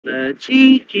the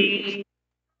Gigi.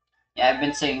 Yeah, I've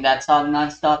been singing that song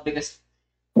nonstop because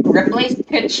replace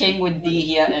pitching with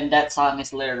Dihya and that song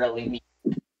is literally me.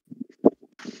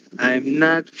 I'm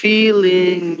not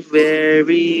feeling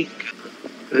very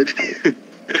good.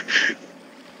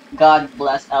 God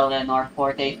bless Eleanor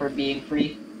Forte for being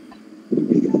free.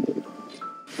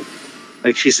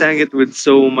 Like she sang it with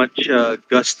so much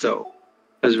gusto.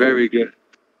 It was very good.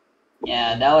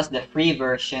 Yeah, that was the free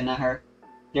version of her.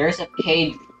 There's a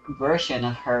paid version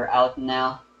of her out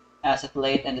now as of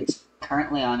late, and it's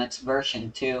currently on its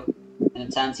version too, and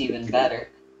it sounds even better.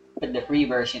 But the free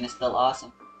version is still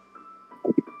awesome.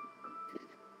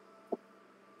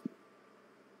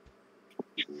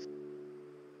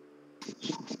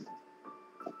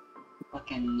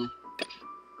 Fucking,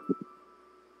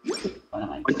 what am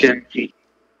I doing? Okay.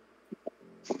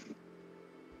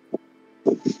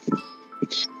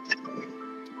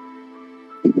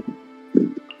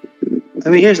 I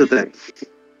mean, here's the thing.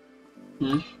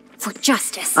 Hmm? For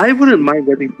justice. I wouldn't mind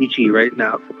getting Peachy right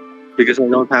now because I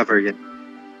don't have her yet.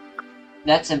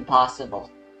 That's impossible.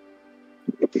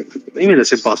 I mean,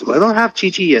 that's impossible. I don't have Chi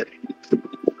Chi yet,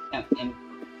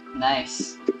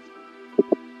 Nice.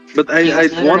 but He I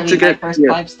was want to literally my get first yeah.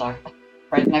 5-star,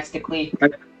 right next to Klee.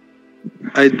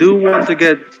 I do want to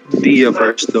get Dia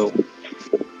first though.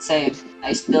 Same.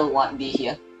 I still want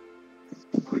Dihya.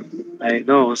 I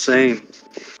know, same.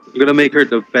 I'm gonna make her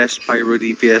the best pyro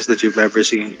DPS that you've ever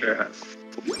seen her have.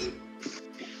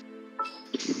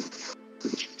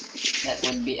 That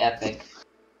would be epic.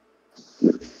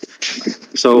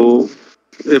 So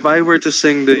if I were to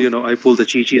sing the, I pull the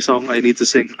Chi Chi song, I need to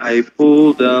sing I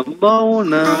pull the I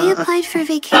Mona. applied for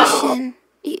vacation.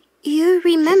 You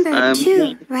remember I'm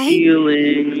too, right?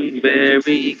 feeling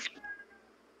very.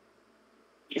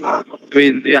 I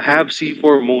mean, I have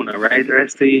C4 Mona, right,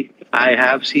 Resty? I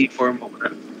have C4 Mona,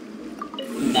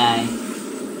 Nice.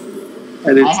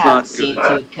 and I it's have not good.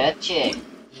 C2 Kaching.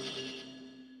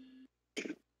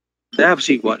 I have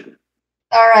C1.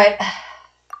 Alright.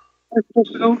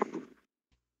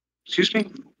 Excuse me?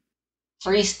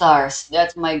 3 stars.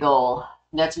 That's my goal.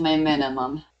 That's my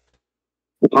minimum.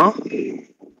 Huh?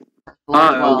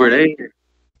 Floor Over 12. there.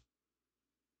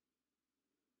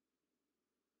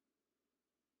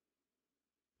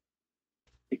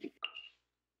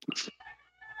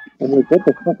 I'm like, what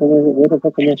the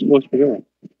fuck am I supposed to do?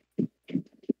 It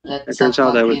Let's a turns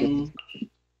out I was. fucking.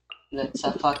 Let's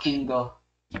a fucking go.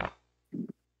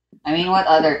 I mean, what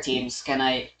other teams can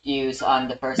I use on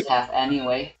the first half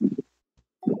anyway?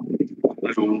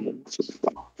 I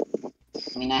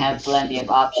mean, I have plenty of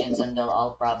options and they'll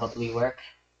all probably work.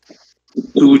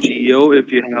 2GO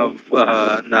if you have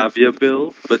Navia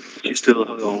build, but you still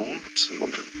don't.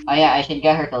 Oh yeah, I should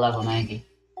get her to level 90.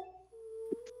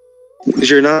 Is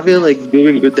your Navia like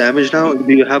doing good damage now?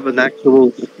 Do you have an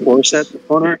actual core set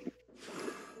on her?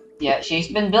 Yeah, she's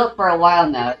been built for a while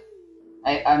now.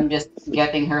 I'm just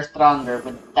getting her stronger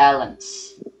with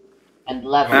talents and Ah.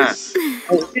 levels.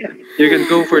 Oh, yeah. You can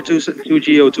go for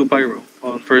 2GO, 2 Pyro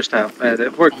on first half, and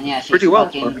it worked And yeah, pretty she's well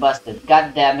for fucking her. busted.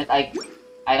 God damn it, I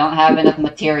don't have enough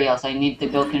materials. I need to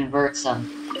go convert some.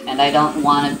 And I don't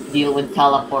want to deal with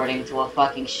teleporting to a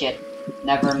fucking shit.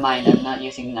 Never mind, I'm not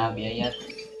using Navia yet.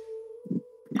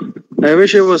 I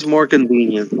wish it was more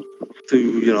convenient to,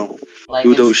 Like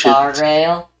do in those shit. Star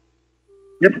Rail.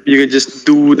 Yep, you can just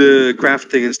do the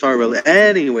crafting in Starwell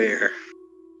anywhere.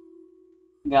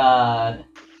 God.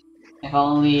 If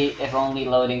only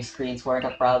loading screens weren't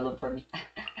a problem for me.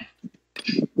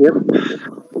 Yep.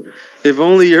 If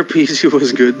only your PC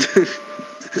was good.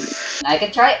 I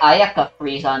could try Ayaka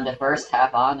freeze on the first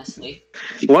half, honestly.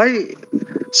 Why?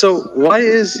 So why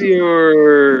is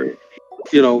your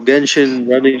Genshin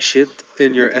running shit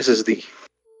in your SSD?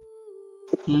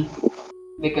 Hmm?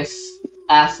 Because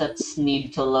assets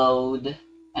need to load,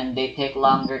 and they take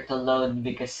longer to load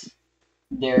because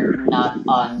they're not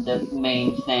on the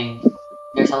main thing.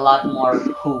 There's a lot more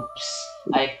hoops.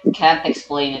 I can't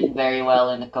explain it very well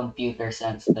in a computer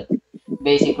sense, but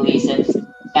basically, since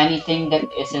anything that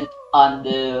isn't on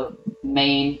the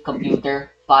main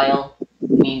computer file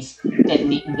means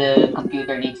the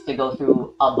computer needs to go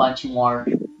through a bunch more.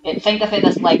 Think of it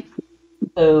as like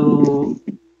uh,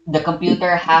 the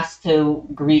computer has to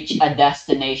reach a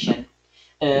destination,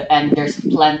 and there's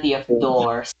plenty of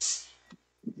doors.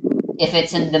 If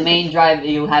it's in the main drive,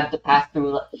 you have to pass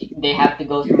through. They have to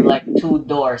go through like 2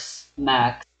 doors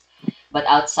max. But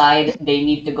outside, they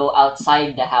need to go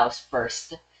outside the house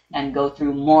first and go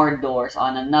through more doors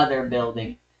on another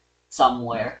building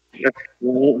somewhere.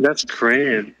 That's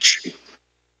cringe.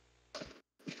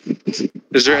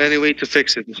 Is there any way to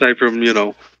fix it aside from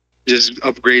Just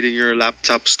upgrading your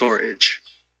laptop storage.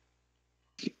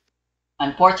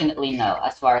 Unfortunately, no,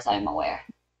 as far as I'm aware.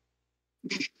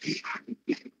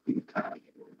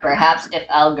 Perhaps if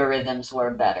algorithms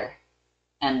were better,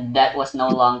 and that was no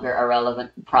longer a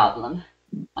relevant problem.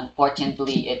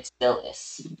 Unfortunately, it still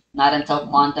is. Not until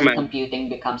quantum Man. computing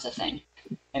becomes a thing.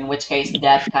 In which case,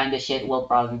 that kind of shit will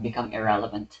probably become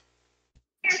irrelevant.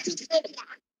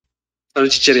 Ano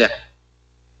chichirya?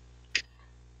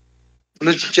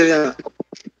 Ano chichirya?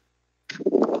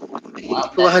 Well,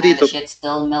 Kuha that kind dito. of shit's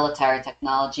still military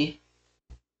technology.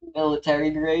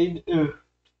 Military grade? Ugh.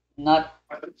 Not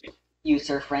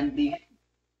user-friendly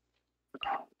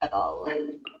at all.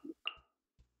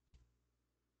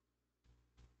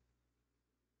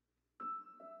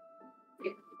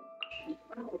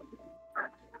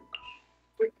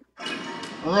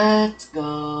 Let's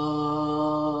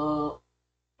go.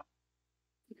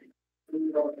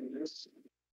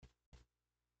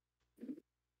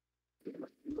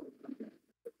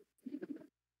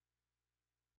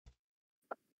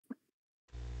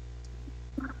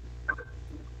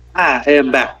 I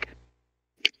am back.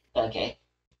 Okay.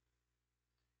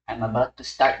 I'm about to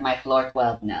start my floor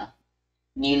 12 now.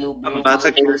 Nilu I'm Brew about to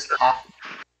on go. first half.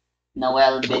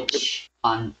 Noel Bitch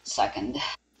on second.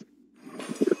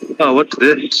 Oh, what's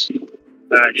this?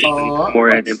 Actually, Oh, more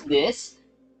what's anime. this?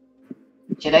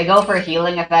 Should I go for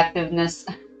healing effectiveness?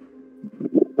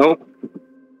 Nope.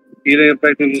 Healing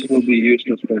effectiveness will be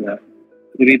useless for that.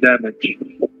 You need damage.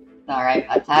 Alright,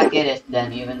 attack it is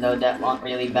then, even though that won't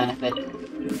really benefit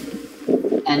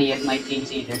any of my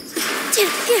teams either.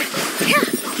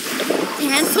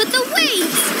 Dance with the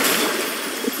waves!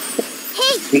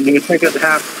 Hey, In the second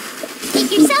half,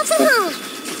 make yourselves at home!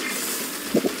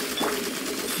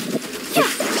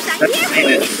 that's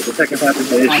it. The second half is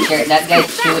the My issue. shirt, that guy's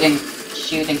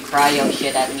shooting cryo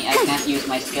shit at me. I can't use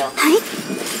my skill.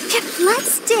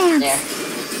 Let's dance! There.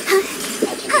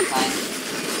 That should be fine.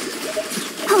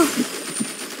 Oh,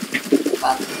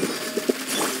 Fuck.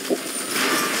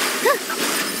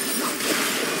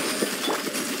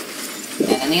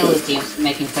 Yeah, the Nilu team's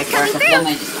making quick work of them.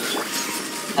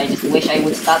 I just wish I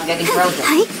would stop getting frozen.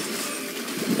 Hi.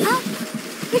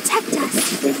 Protect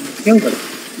us. Kill them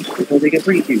before they get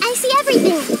breathe you. I see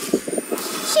everything.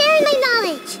 Sharing my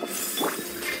knowledge.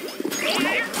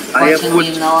 I have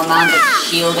Fortunately, wood. no amount of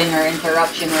shielding or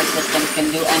interruption resistance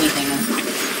can do anything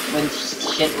with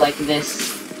shit like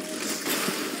this.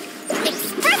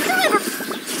 Express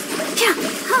deliver.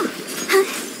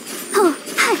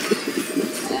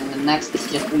 And the next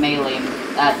is just melee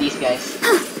these guys.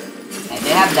 Okay,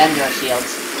 they have Dendro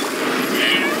shields.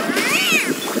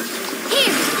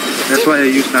 Here, That's why I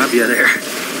use Navia there.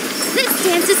 this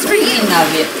dance is for you.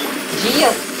 Navia.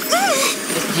 Geo.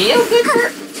 Is Geo good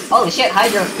for... Holy shit,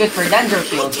 Hydro's good for Dendro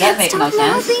shields. That makes no Now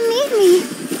sense. they need me.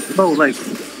 No, like,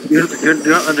 you're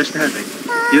not understanding.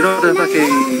 You know the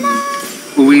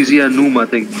fucking Ueezia and Numa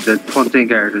thing that Fontaine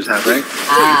characters have, right?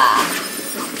 Ah.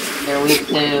 They're weak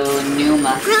to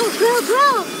Numa. Grow, grow,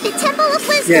 grow. The temple of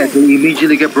wisdom. Yeah, they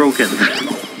immediately get broken.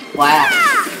 Wow.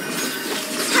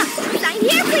 Sign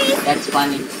here, please. That's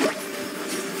funny.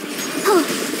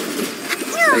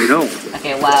 I know.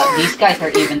 Okay, wow. These guys are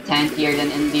even tankier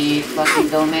than in the fucking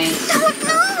domains.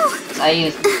 No. I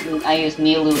use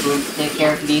Nilu Brew to take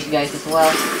care of these guys as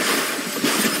well.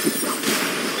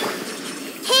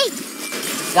 Hey,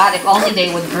 God, if only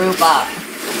they would group up.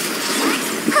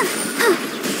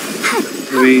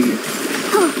 I mean,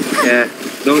 yeah,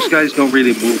 those guys don't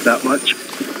really move that much.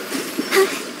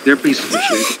 They're pieces of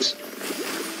shit.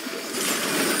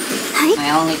 My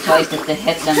only choice is to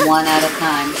hit them one at a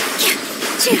time.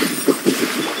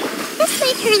 this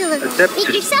might hurt a little. Except- Make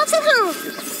yourselves at home.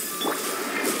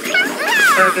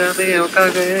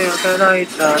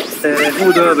 Who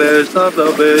the best of the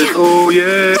best? Oh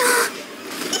yeah.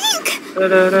 Ink.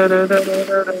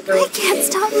 I can't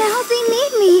stop now. They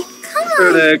need me. Come on.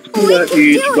 Select We can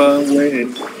each do it. one way.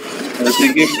 I'm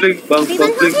singing blink bang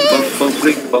bang blink bang bang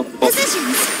blink bang bang.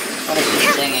 Positions. What are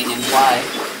you singing and why?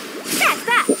 That's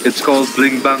that. It's called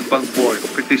Bling Bang Bang Boy.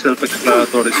 Pretty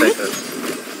self-explanatory title.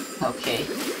 Okay.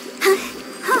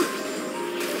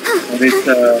 And it's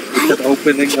an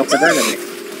opening of an anime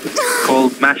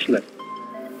called Mashlet.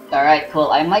 Alright,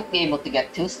 cool. I might be able to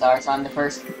get 2 stars on the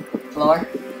first floor,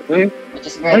 Okay? which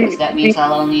is great, because that means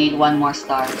I'll only need 1 more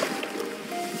star.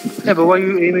 Yeah, but why are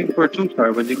you aiming for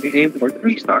 2-star when you can aim for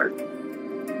 3-star?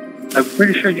 I'm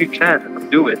pretty sure you can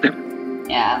do it.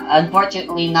 Yeah,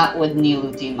 unfortunately not with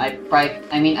Nilu team. I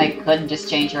could just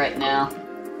change right now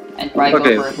and probably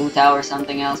Okay. go for a Hutao or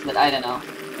something else, but I don't know.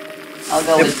 I'll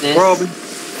go with Probably,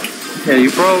 this. yeah,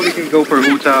 you probably can go for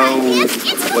Hutao.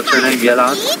 What's her name?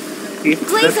 Yelan?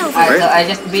 Glaze over. Alright, so I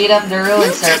just beat up the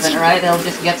ruined serpent, right? He'll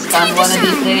just get stunned one of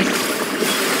these days.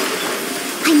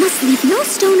 I must leave no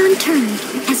stone unturned,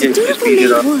 as a Yeah, just dutiful beat it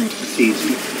maid up. would. It's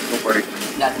easy. Don't worry.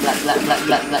 Blah, blah, blah, blah,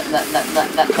 blah, blah, blah, blah, blah,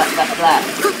 blah, blah, blah, blah.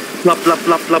 Plop, plop,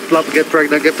 plop, plop, plop. Get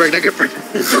pregnant, get pregnant, get pregnant.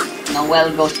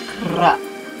 Noel goes crap.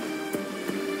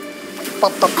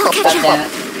 Pop, pop, pop, God pop, damn pop.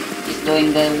 it. He's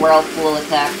doing the whirlpool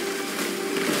attack.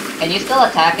 Can you still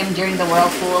attack him during the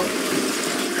whirlpool?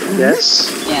 Yes.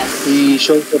 Yes. He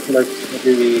shows up like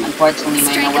every... Unfortunately,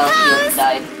 my Strike a Noel shield pose.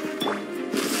 died.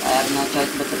 I have no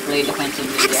choice but to play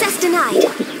defensively there. Access denied.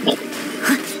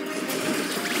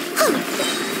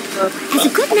 As a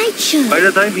good knight should. By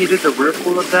the time he did the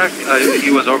whirlpool attack,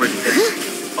 he was already dead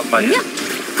on my end.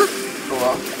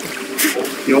 Cool.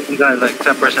 He only got like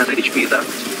 10% HP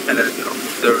left, and then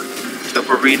the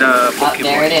Purina Pokemon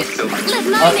there it is. killed him. Let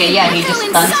my Okay, name yeah, he echo just in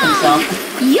stuns song.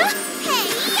 himself. Yeah.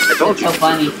 I told It's you. so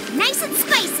funny. Nice and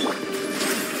spicy.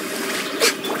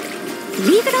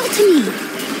 Leave it all to me.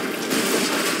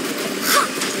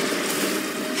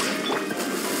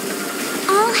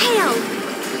 All hail.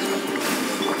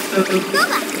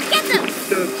 Nova, get them.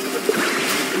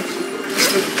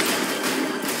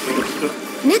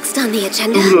 Next on the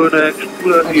agenda,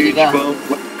 There you go.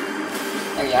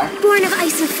 There you are. born of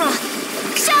ice and froth.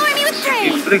 Shower me with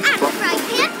praise. I'm a fry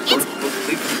pan. It's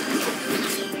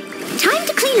time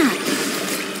to clean up.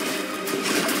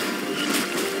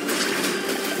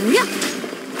 Yup.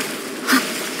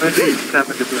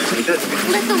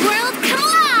 Let the world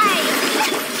collide.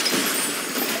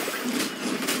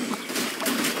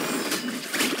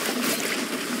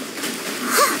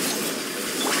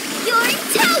 You're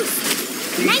toast.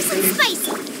 Nice and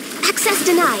spicy. Access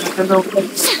denied.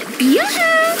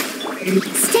 Yoo-hoo!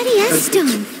 Steady as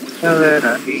stone.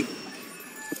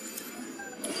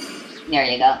 There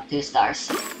you go. 2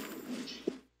 stars.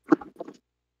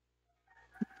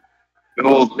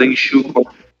 Behold, Ling Shu.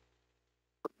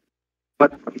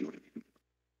 What?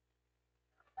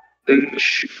 Ling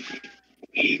Shu.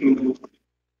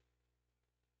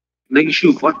 Ling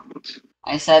Shu, what?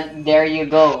 I said, there you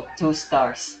go. 2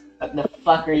 stars. What the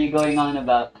fuck are you going on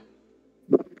about?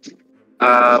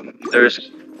 There's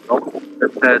no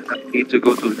that said I need to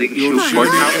go to Ling Shu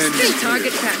courthouse.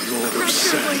 Target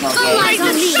practice. Okay. Eyes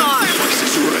on me.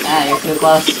 Ah, you're too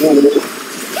close.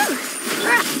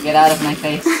 Get out of my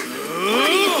face.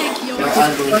 You're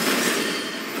ugly.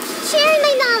 Sharing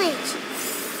my knowledge.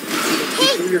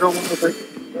 Hey, You don't want to like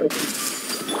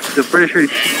the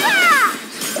British. ah!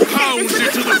 Pound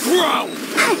into the ground!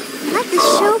 Let the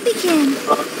show begin.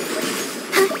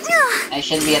 I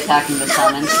should be attacking the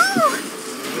summons.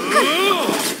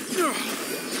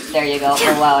 There you go.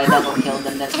 Oh wow, I double killed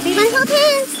them. That's Everyone amazing. hold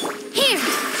hands. Here.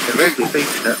 I rarely think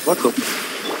that. What the?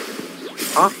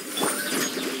 Huh?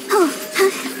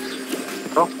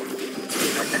 Oh,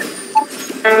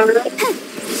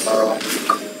 Oh.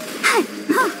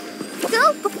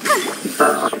 go.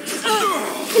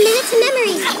 Committed to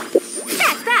memory.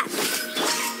 That's that.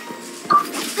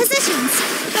 Positions.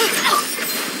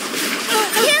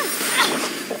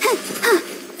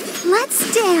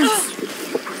 Let's dance.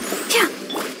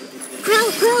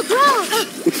 Grow, grow, grow.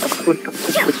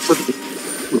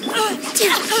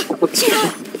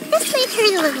 This may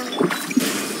hurt a little.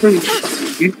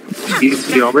 You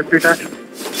geometry dash?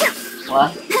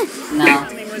 What? No.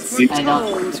 I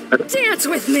don't. Dance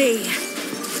with me!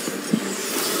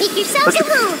 Make yourselves at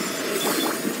home.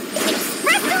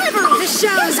 Express delivery. The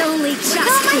show's only just With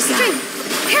all my begun. strength.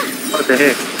 What the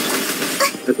heck?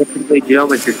 I don't play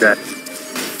geometry dash.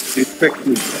 You tricked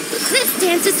me. This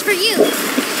dance is for you.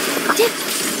 Dip.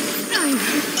 I'm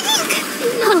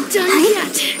No, not done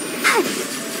yet.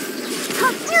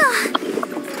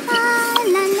 La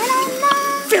la la la.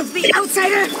 Filthy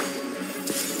outsider!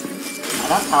 I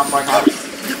don't teleport out.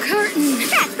 The curtain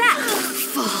That's that.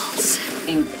 falls.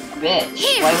 Fucking bitch.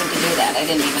 Why would you do that? I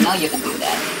didn't even know you could do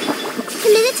that.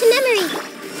 Committed to memory.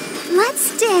 Let's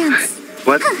dance.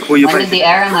 What? Who you When did fighting? the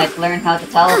Eremites learn how to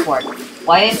teleport?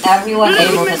 Why is everyone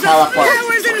able to teleport?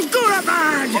 Powers in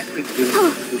Gurabad!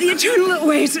 The eternal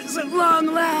oasis at long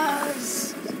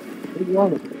last!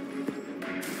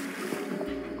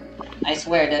 I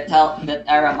swear that that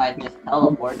Eremite just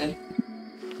teleported.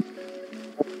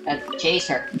 And chase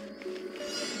her.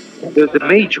 The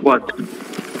mage one.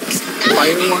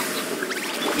 Fire one?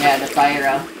 Yeah, the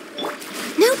Pyro.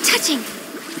 No touching.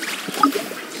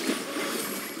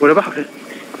 What about it?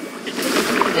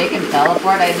 They can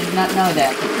teleport? I did not know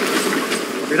that.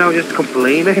 You're now just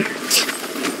complaining?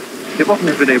 They've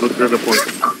always been able to teleport.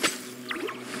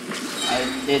 I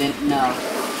didn't know.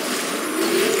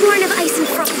 Born of ice and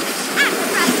froth.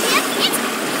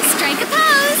 Strike a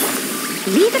pose.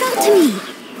 Leave it all to me.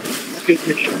 Good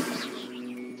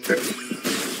mission.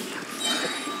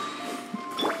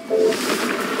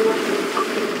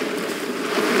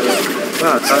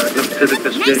 Wow, let's do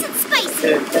this Nice game. and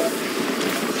spicy.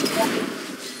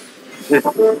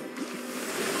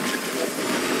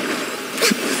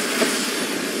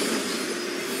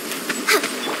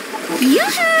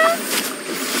 Yoo-hoo!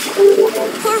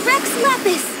 For Rex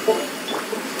Lapis.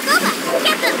 Goba,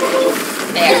 get them.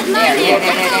 There.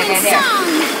 Song.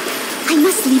 I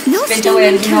must leave no Spin the stone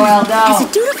wind, unturned, Noel, go. as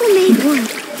a dutiful maid would.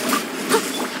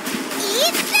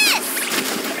 Eat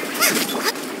this.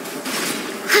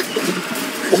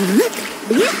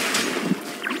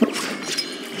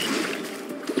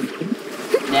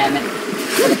 Damn it.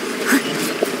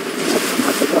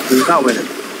 He's not winning.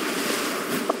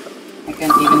 I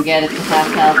couldn't even get it to half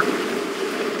health.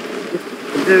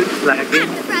 Is it lagging?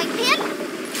 Fry pan,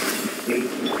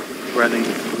 Running.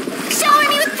 shower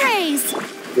me with praise.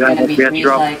 Yeah, Gonna be FPS 3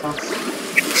 drop. cycles.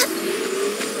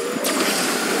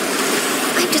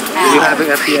 I'm just Ow. You having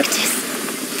FPS? practice.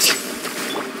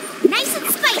 Nice and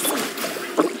spicy.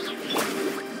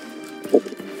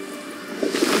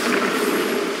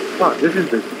 Oh, this is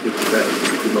the best.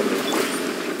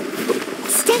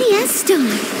 Steady as stone.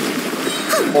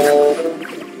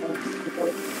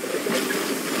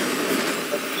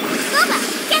 Goba,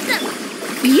 get them.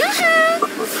 Yoo-hoo!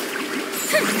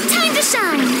 Time to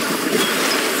shine.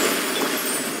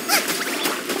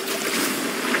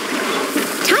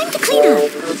 Time to clean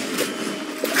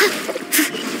up.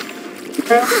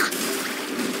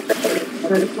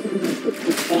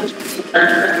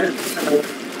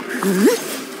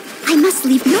 I must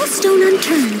leave no stone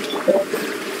unturned.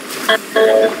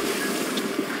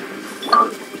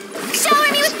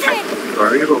 Shower me with praise.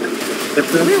 Sorry,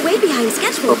 We're way behind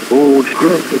schedule. oh,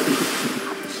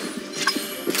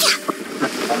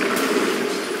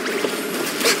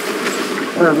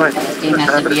 This team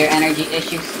has severe energy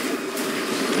issues.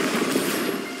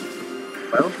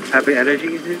 well, having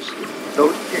energy issues?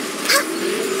 So,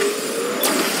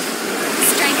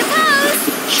 Strike a pose.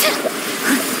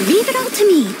 Leave it all to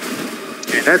me.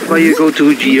 and that's why you go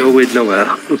to Geo with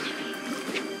Noel.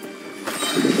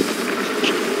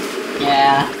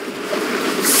 Yeah.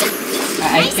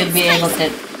 I should be able to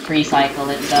pre-cycle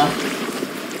it though.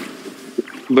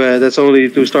 But that's only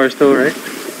 2 stars still, right?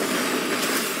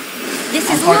 This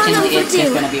is long Unfortunately, it's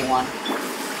just overdue. gonna be 1.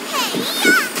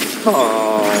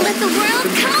 Oh, Let the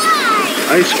world collide.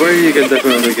 I swear you can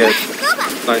definitely get Goba,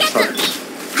 9 get them. stars.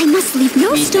 I must leave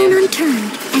no Me stone too.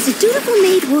 unturned, as a dutiful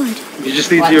maid would. You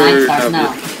just need What, your 9 stars? No.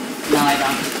 tablet. No, I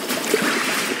don't.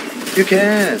 You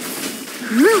can.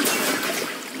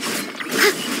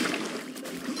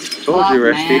 Told Fuck, you,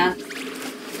 Resty. man.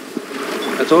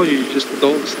 I told you, you just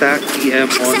don't stack EM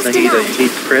on Access Nahida. denied. You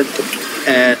need crit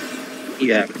and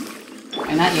EM.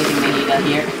 I'm not using Nahida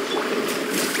here.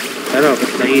 I know, but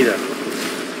Nahida.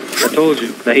 I told you,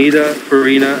 Nahida,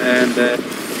 Farina, and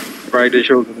Friday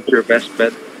Shogun is your best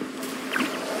bet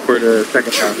for the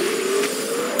second half.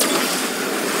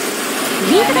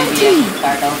 Leave Yeah, it all maybe to I me. should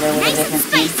start over with a Nice and different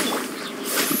team. spicy.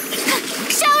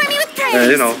 Shower me with praise.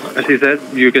 You know, as you said,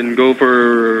 you can go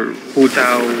for Hu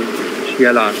Tao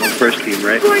Xialan on first team,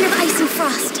 right? Born of ice and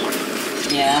frost.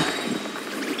 Yeah.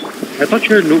 I thought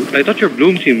your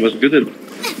Bloom team was good at.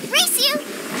 Race you.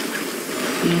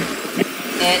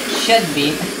 It should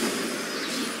be.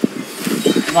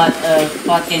 But,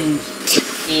 fucking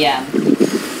EM.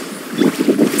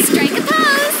 Strike a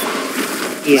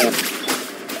pose. Yeah.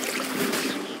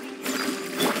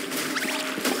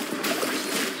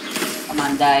 Come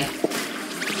on, die.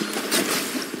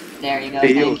 There you go,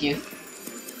 Hey, yo. thank you.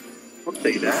 Don't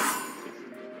say that.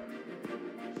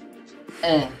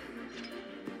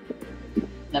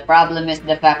 The problem is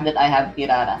the fact that I have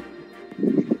Tirara.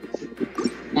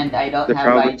 And I don't The have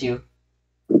problem- Baiju.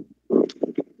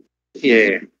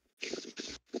 Yeah.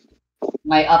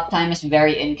 My uptime is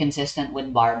very inconsistent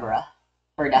with Barbara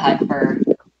for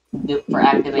for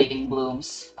activating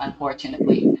blooms,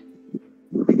 unfortunately.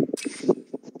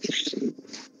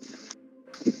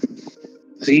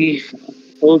 See,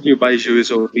 told you Baiju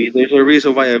is OP. There's a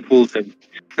reason why I pulled him.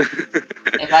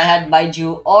 If I had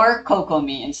Baiju or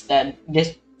Kokomi instead,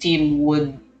 this team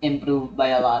would improve by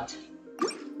a lot.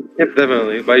 Yep,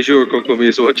 definitely. Baiju or Kokomi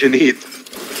is what you need.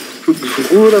 Who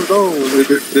would have known?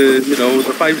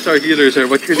 The 5-star healers are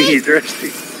what you need, Rusty.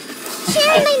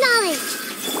 Sharing my knowledge.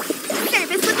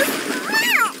 Service with a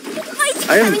smile.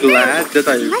 I am glad that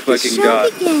I Let the fucking show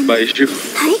got begin. Baiju.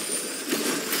 Hi.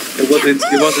 It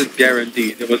wasn't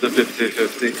guaranteed. It was a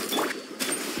 50-50.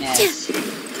 Yes.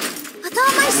 With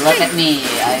all my Look at strength. me.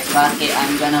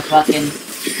 I'm gonna fucking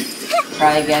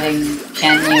try getting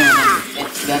Chen Yu,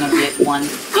 it's gonna be at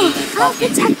 180 I'll fucking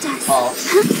protect us.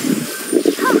 pulse.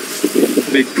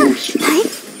 Big boost.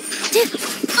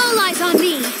 All eyes on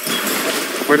me.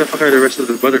 Where the fuck are the rest of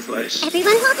the butterflies?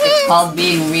 Everyone hold It's hands. called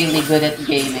being really good at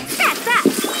gaming. That.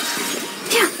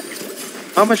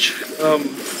 How much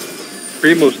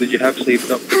primos did you have saved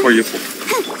up before you?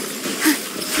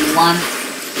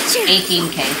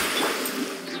 18k.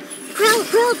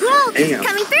 Grow. Damn.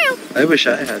 Coming through. I wish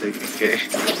I had a UK.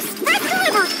 Express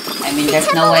delivery. I mean,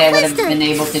 there's no way I would have been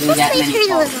able to do that many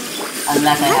pulls.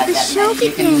 Unless I had that many.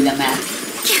 You can do the math.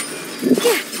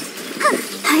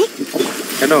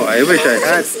 I know, I wish I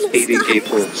had 80k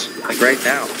pulls. Like right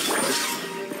now.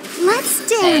 Let's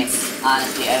Same. dance.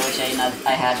 Honestly, I wish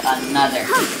I had another.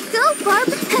 Go, Barb.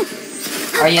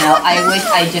 Or, you know, I wish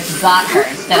I just got her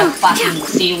instead of fucking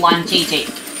C1 Chi-Chi.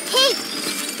 Hey,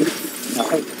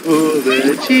 Oh,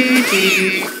 the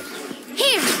cheeky.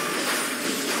 here.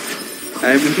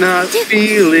 I'm not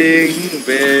feeling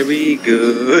very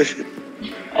good.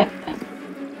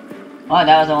 Oh,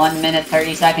 that was a 1 minute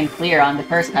 30 second clear on the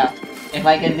first half. If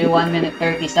I can do 1 minute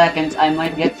 30 seconds, I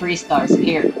might get 3 stars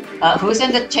here. Who's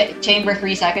in the chamber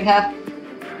 3 second half?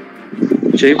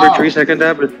 Chamber Oh. 3 second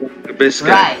tab is the best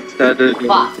guy. Right. The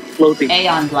Fuck. floating.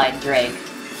 Aeon Blight Drake.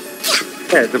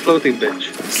 Yeah, the floating bitch.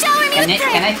 Shower me with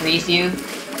Can I freeze you?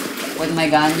 With my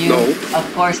Ganyu? No. Of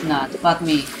course not. Fuck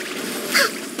me.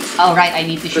 Oh right, I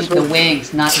need to shoot This the one-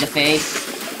 wings, not the face.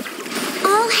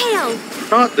 all hail.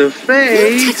 Not the No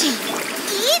face. touching.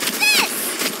 Eat this.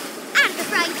 Out of the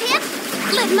frying pan.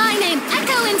 Let my name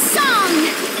echo in song.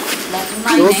 Let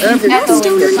my Don't name ever echo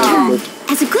Stone in song.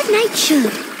 unturned, as a good knight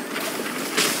should.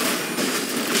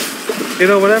 You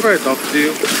know, whenever I talk to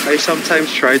you, I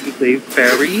sometimes try to say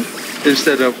fairy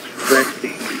instead of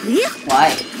Renty.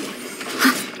 Why?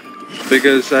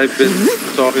 Because I've been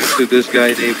talking to this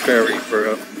guy named Fairy for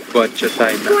a bunch of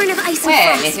time now. Born of ice and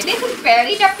Well, frost. if it isn't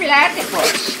fairy, the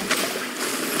platypus.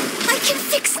 I can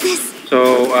fix this.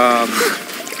 So,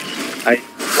 I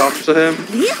talked to him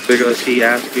because he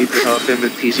asked me to help him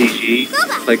with TCG,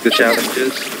 like the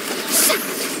challenges.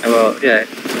 And well, yeah.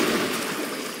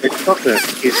 I talked to him.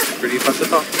 He's pretty fun to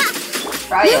talk to.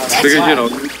 Cryo, that's Because, why. you know,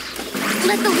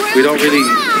 Let the world we don't really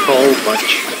collide. call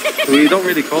much. We don't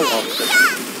really call often.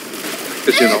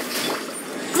 Because, you know,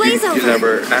 Glaze you over.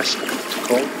 never ask to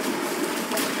call.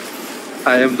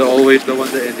 I am always the one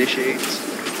that initiates.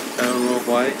 I don't know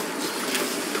why.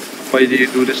 Why do you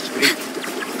do this to me?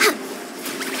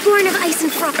 Born of ice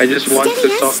and frost. I just want Steady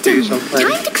to as talk to you stone.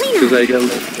 sometimes Time to clean because up. I get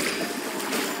lonely.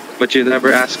 But you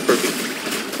never ask for me.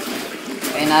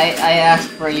 And I ask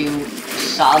for you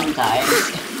sometimes.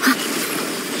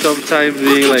 Sometimes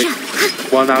being like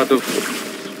 1 out of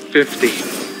 50.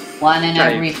 One in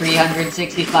Time. every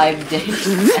 365 days.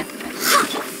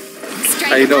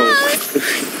 Strike I know. pose.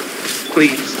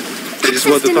 Please. I just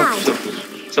want to talk to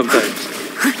sometimes.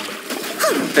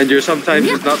 And your sometimes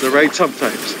is not the right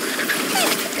sometimes.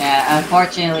 Yeah,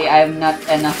 unfortunately, I'm not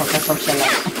enough of a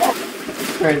socialite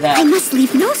for I that. must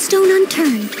leave no stone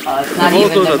unturned. It's I'm not even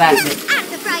also the not fact good. that Out of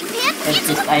the frying pan. it's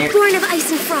just I Born of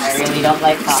ice and frost. really don't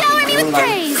like coffee. Shower me with Ruler.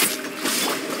 praise.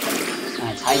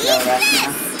 It's Hydro Rest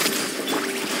now.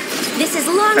 This is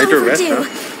long Hydro Rest, overdue.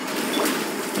 huh?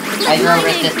 Let Hydro my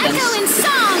name resistance. echo in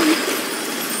song.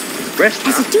 Rest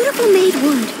As a now. dutiful maid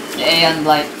would. The Aeon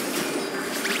Blight.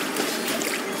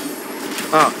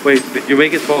 Ah, wait. Did you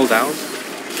make it fall down?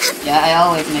 Yeah, I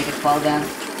always make it fall down.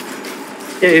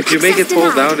 Yeah, if you make it Access fall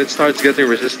denied. down, it starts getting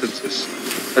resistances.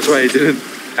 That's why I didn't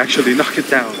actually knock it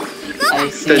down. I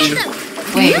see. Attention.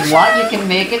 Wait, what? You can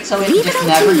make it so it Leave it just up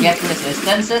never to me. gets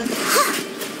resistances?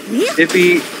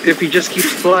 If he just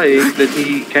keeps flying, then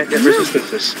he can't get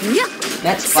resistances.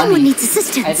 That's Someone funny. needs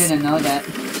assistance. I didn't know that.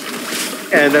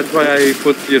 And that's why I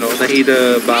put, you know,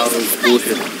 Nahida Bao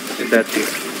bullshit in that team.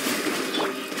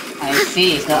 I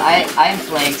see. So I'm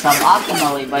playing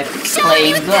suboptimally by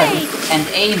playing good and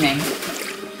aiming.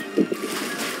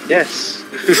 Yes.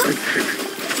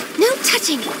 No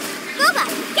touching. Boba,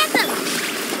 get them.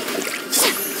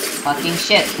 Fucking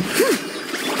shit.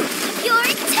 You're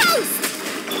toast.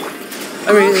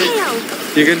 I mean,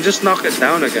 Hail. you can just knock it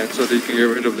down again so that you can get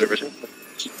rid of the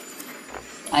resistance.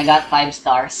 I got 5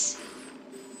 stars.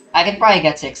 I could probably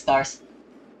get 6 stars.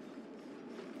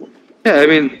 Yeah, I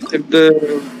mean, if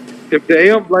the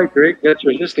Aeon Blight Drake gets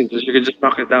resistances, you can just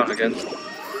knock it down again.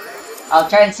 I'll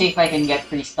try and see if I can get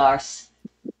 3 stars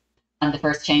on the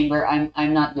first chamber.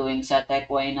 I'm not doing Setek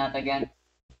Way not again.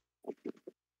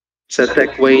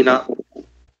 Setek Waynut.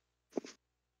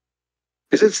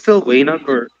 Is it still Waynut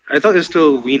or I thought it's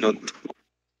still Weenut.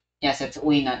 Yes, it's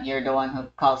Weenut. You're the one who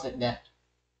calls it that.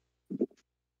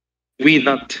 We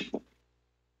nut.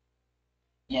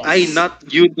 Yes. I nut,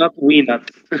 you nut, we nut.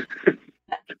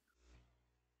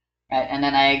 Right, and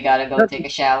then I gotta go take a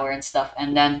shower and stuff,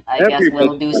 and then I guess we'll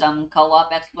Everybody do nut. some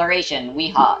co-op exploration.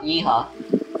 Weehaw, yeehaw.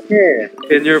 Yeah.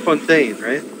 In your fontaine,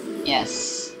 right?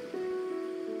 Yes.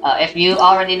 If you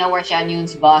already know where Shan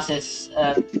Yun's boss is,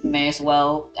 may as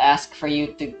well ask for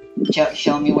you to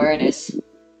show me where it is.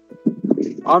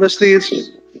 Honestly, it's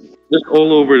just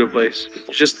all over the place.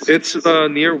 Just it's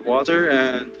near water,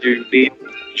 and you need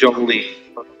Zhongli,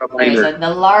 a Okay, so miner. the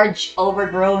large,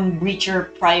 overgrown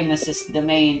Breacher Primus is the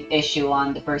main issue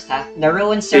on the first half. The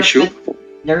Ruined Issue.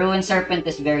 Serpent, the Ruined Serpent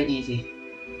is very easy.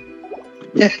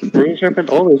 Yeah, Green Serpent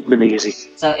always been easy.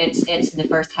 So it's the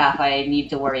first half I need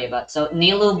to worry about. So the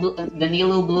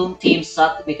Nilu Bloom team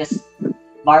sucked because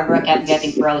Barbara kept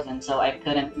getting frozen, so I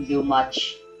couldn't do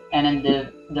much. And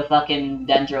then the fucking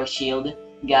Dendro Shield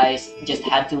guys just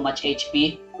had too much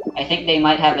HP. I think they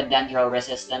might have a Dendro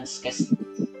resistance, because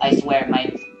I swear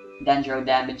my Dendro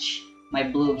damage, my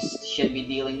blooms should be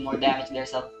dealing more damage there,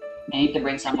 so I need to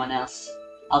bring someone else.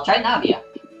 I'll try Navia.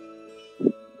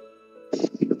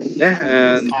 Yeah,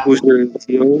 and who's your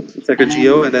Geo? Second And then-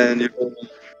 Geo, and then you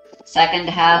Second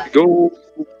half, go.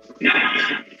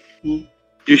 Hmm.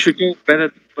 You should go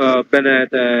Bennett,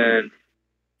 and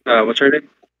what's her name?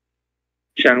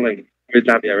 Shangling with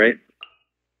Navia, right?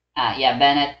 yeah,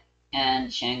 Bennett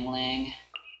and Shangling.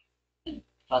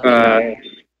 Uh,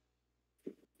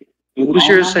 who's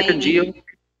your Mona, second maybe?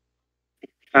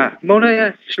 Geo? Mona,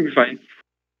 yeah, should be fine.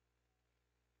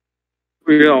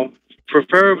 You know,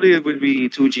 preferably it would be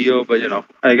two Geo, but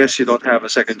I guess you don't have a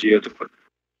second Geo to put.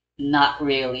 Not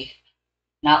really.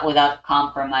 Not without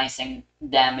compromising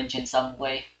damage in some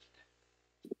way.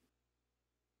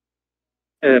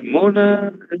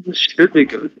 Mona should be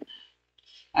good.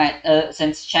 Alright,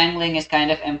 since Changling is kind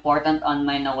of important on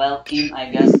my Noel team, I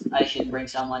guess I should bring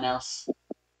someone else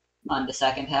on the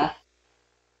second half.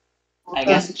 I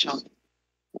guess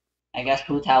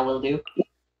Hu Tao will do.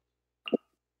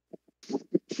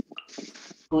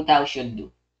 Hu Tao should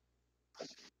do.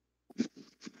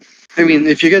 I mean,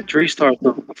 if you get 3 stars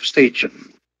on the stage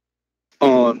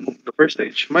on the first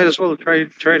stage, might as well try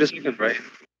the second, right?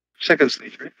 Second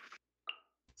stage, right?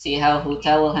 See how Hu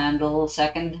Tao will handle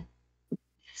second?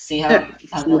 See how Yeah,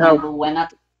 how see he'll how- handle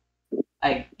Wenat?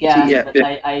 I guess, yeah, but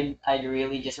yeah. I'd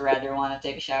really just rather want to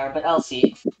take a shower, but I'll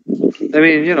see. I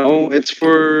mean, it's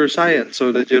for science,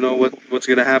 so that you know what's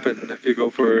gonna happen if you go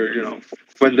for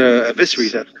when the abyss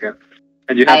resets again,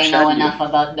 and you have I know Shan enough Yun.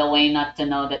 about the Waynut to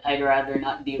know that I'd rather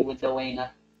not deal with the Waynut.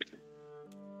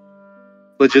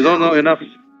 But you don't know enough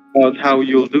about how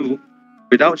you'll do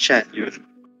without Shan Yun.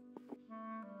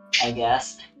 I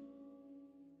guess.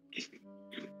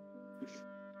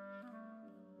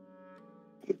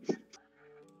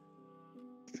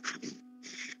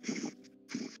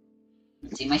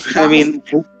 Let's see, I mean,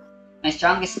 my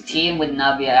strongest team with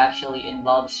Navia actually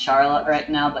involves Charlotte right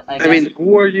now, but I guess I mean,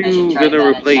 who are I should you try gonna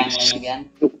Bennett replace? Shangling again.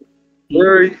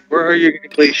 Where are you gonna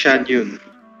place Shan Yun?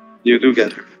 You do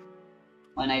get her.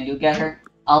 When I do get her,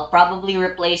 I'll probably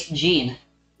replace Jean,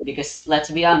 because let's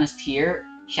be honest here,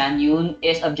 Shan Yun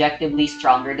is objectively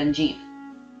stronger than Jean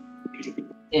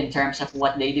in terms of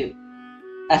what they do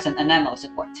as an Anemo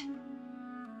support.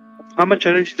 How much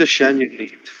energy does Shan Yun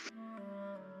need?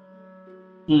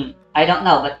 I don't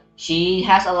know, but she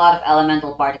has a lot of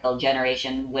elemental particle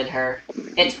generation with her.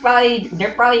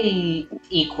 They're probably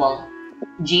equal.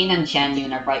 Jean and Shan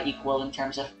Yun are probably equal in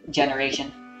terms of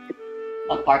generation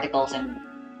of particles and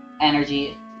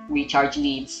energy recharge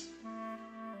needs.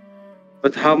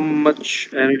 But how much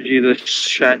energy does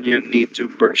Shan Yun need to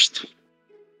burst?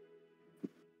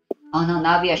 Oh no,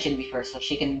 Navia should be first, so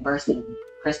she can burst and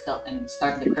crystal and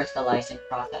start the crystallizing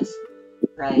process.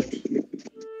 Right.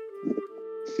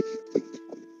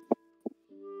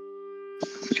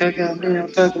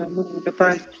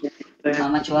 How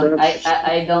much was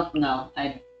I don't know.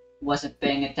 I wasn't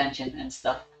paying attention and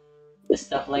stuff. The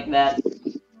stuff like that.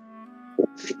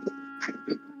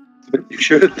 You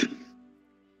should.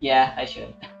 Yeah, I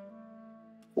should.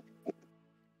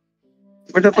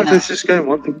 Where the fuck know. does this guy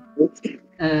want to go?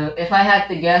 If I had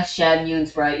to guess, Shan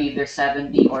Yun's probably either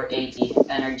 70 or 80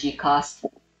 energy cost.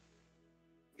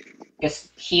 Because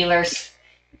healers,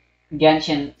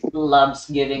 Genshin loves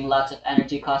giving lots of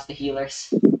energy cost to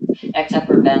healers. Except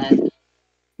for Bennett.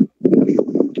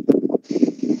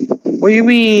 What do you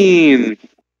mean?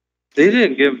 They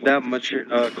didn't give that much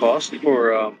cost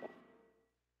for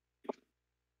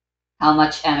How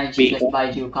much energy Me. does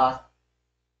Baiju cost?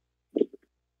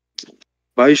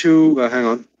 Baishu. Hang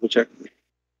on, we'll check.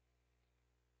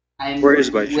 I'm Where is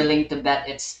Baiju? willing to bet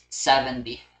it's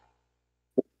 70.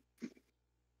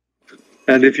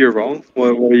 And if you're wrong,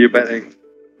 what are you betting?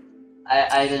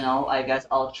 I don't know. I guess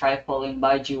I'll try pulling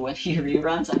Baiju when he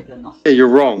reruns. I don't know. Yeah, you're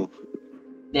wrong.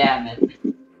 Damn it.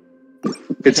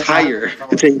 It's higher.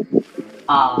 It's a,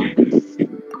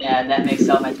 Yeah, that makes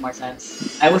so much more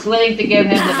sense. I was willing to give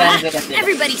him the benefit of the doubt.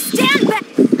 Everybody stand back!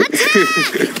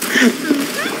 Attack!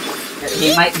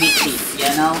 He might be cheap,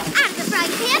 you know? At the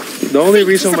frying pan! the only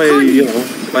reason why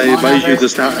my Baiju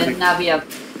does not. And then Navia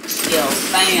skill.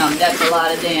 Bam, that's a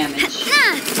lot of damage.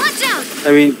 Watch out!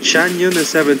 I mean, Shanyun is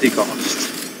 70 cost.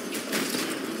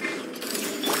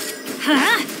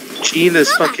 Huh? Sheen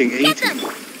is fucking Get 80. them!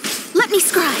 Let me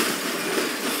scribe.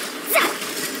 Zap!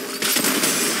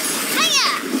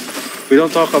 Hiya! We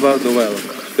don't talk about Noelle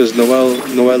because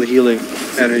Noelle healing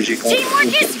energy cost.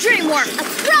 Teamwork is dreamwork! A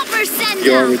proper send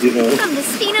You already know. From the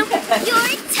Spino, you're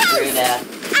Screw toast! that.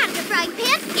 At the frying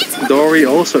pan, it's Dory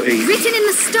also 80. written in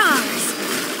the stars.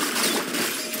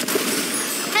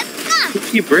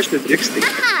 She burst at 60,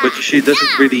 but she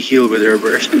doesn't really heal with her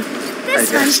burst.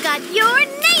 This one's got your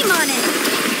name on it.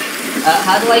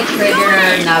 How do I trigger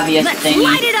Navia's Let's thingy?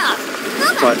 light it up.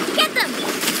 What? Get them.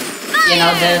 You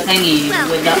know, the thingy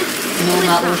Well, with the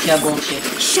Numa Usha bullshit.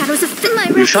 Shadows of my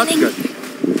Your reckoning. shotgun.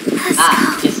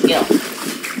 Ah, his skill.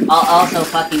 I'll also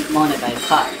fucking monetize.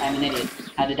 Fuck, I'm an idiot.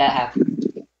 How did that happen?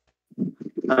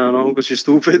 I don't know, because you're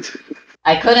stupid.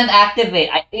 I couldn't activate.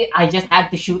 I just had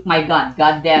to shoot my gun.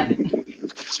 God damn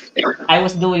it. I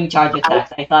was doing charge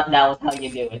attacks. I thought that was how you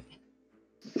do it.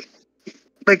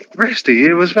 Like, Rusty,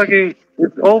 it was fucking...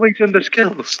 It's always in the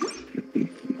skills.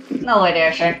 No way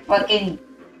there, Shark. Fucking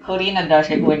Kurina does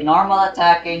it with normal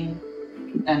attacking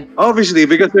and Obviously,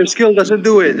 because their skill doesn't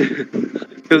do it.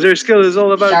 Because their skill is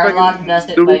all about Charlotte fucking... does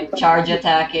it by charge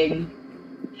attacking.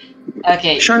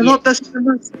 Okay. Charlotte doesn't have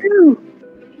a skill.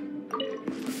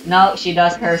 No, she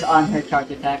does hers on her charge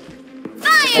attack.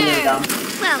 Fire!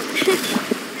 Well,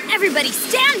 everybody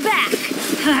stand back.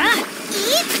 Huh?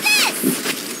 Eat this.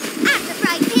 At the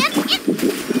frying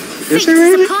pan, Is it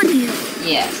really? upon you.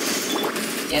 Yes.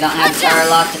 You don't have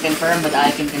Charlotte to confirm, but I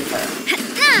can confirm.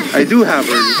 I do have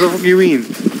her. What do you mean?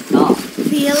 No.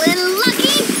 Feeling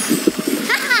lucky?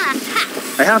 Ha ha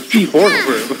ha! I have P4 of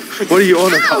her. What are you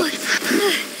on about?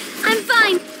 I'm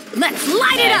fine. Let's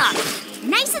light it up.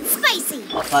 Nice and spicy.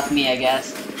 Well, fuck me, I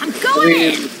guess. I'm going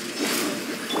in.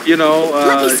 You know,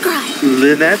 Let me scribe.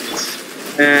 Lynette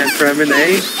and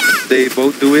Fremine, they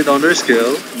both do it on their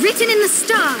skill. Written in the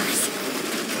stars.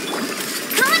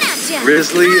 Coming at ya.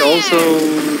 Grizzly Fire! also...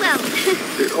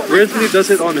 Well, Grizzly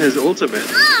does it on his ultimate.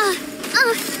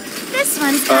 this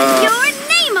one's got your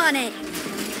name on it.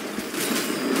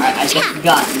 I just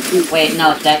got. Wait,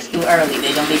 no, that's too early.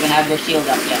 They don't even have their shield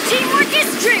up yet. Teamwork is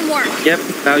dreamwork. Yep,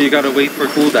 now you gotta wait for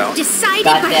cooldown. Decided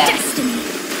Got by that. destiny.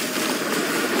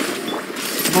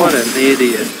 What an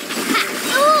idiot.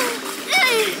 Ooh,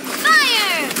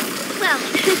 fire! Well,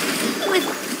 with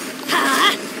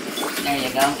There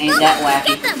you go. Ain't that wacky?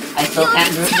 Get them. I still You're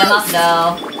can't group them up toast.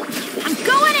 though. I'm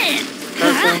going in.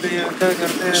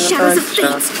 Shadows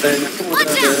of fate.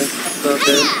 Watch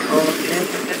out.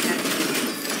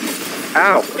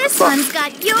 Ow! This Fuck. one's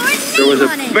got your name There was a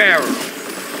on it. barrel.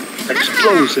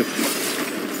 Explosive.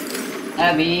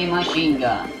 Heavy machine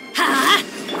gun. Huh?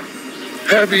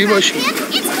 Heavy machine.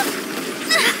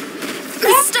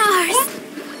 The stars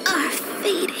are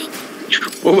fading.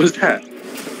 What was that?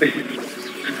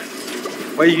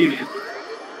 Why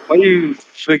you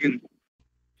freaking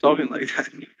talking like that?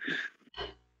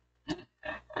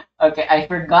 Okay, I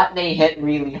forgot they hit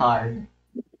really hard.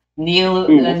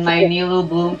 Nilu and my Nilu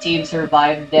Bloom team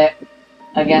survived that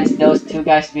against those two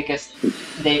guys because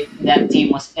that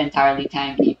team was entirely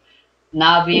tanky.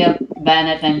 Navia,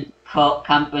 Bennett, and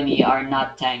company are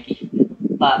not tanky,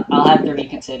 but I'll have to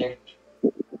reconsider.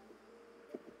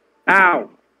 Ow!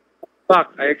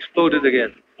 Fuck! I exploded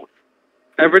again.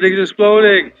 Everything's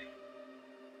exploding.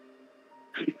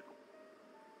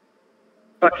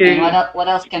 Fucking. And what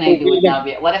else can I do with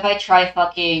Navia? What if I try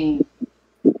fucking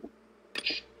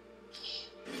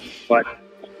What?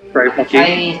 Try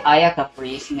fucking. Ayaka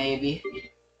Freeze maybe?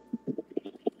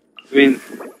 I mean,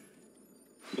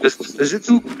 does it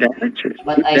do damage?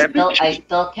 But I Damage?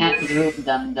 still can't group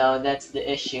them though, that's the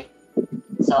issue.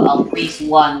 So I'll freeze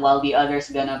one while the other's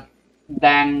gonna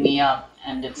bang me up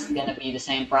and it's gonna be the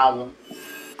same problem.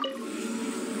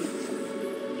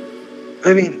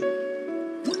 I mean,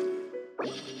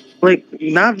 like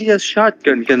Navia's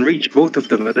shotgun can reach both of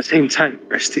them at the same time,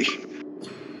 Rusty.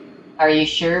 Are you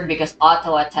sure? Because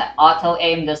auto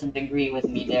aim doesn't agree with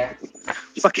me there.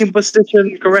 Fucking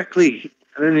position correctly,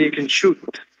 and then you can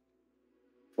shoot.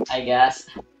 I guess.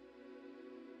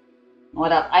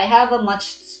 What up? I have a much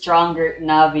stronger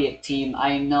Navi team.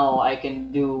 I know I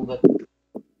can do, but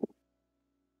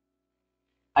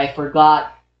I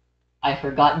forgot. I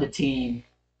forgot the team.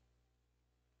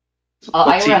 Oh,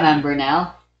 What I team? remember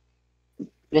now.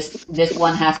 This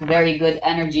one has very good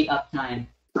energy uptime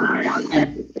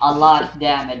and a lot of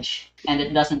damage, and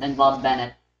it doesn't involve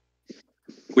Bennett.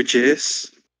 Which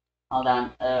is? Hold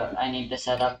on, I need to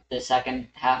set up the second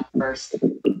half first,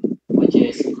 which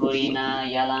is Kurina,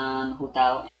 Yalan,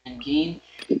 Hutao, and Jean.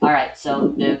 Alright,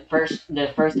 so the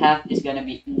first half is gonna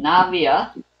be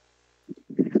Navia,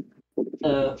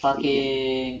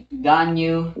 fucking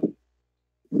Ganyu,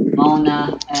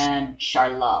 Mona, and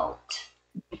Charlotte.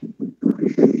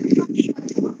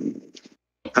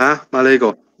 Huh?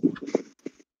 Malego.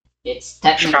 It's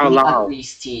technically a Charlotte.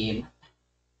 Grease team.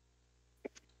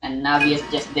 And Navi is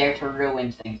just there to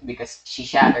ruin things because she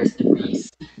shatters the breeze.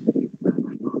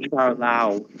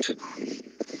 Charlotte.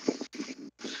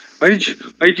 Why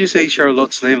did you say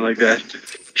Charlotte's name like that?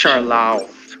 Charlotte.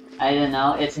 I don't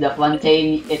know. It's a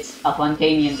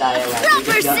Fontanian dialect. You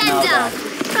Proper just don't know send that.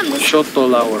 From this.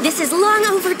 Shotolauer. This is long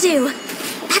overdue.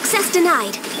 Access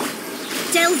denied.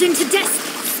 Delved into death.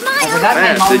 I Smile. forgot my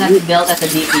Man, Mona did you- is built as a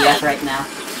DPS right now.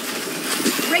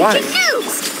 Breaking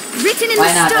news. Written in Why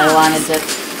the not? stars.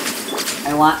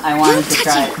 I wanted to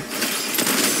try.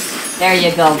 There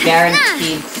you go.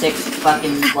 Guaranteed 6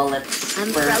 fucking bullets per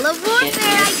Umbrella hit warfare,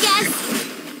 here. I guess.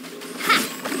 Ha!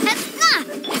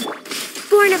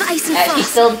 Born of ice and frost.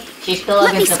 She's still a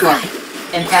Let me good support.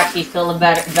 scribe. In fact, she's still a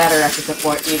better as a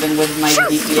support, even with my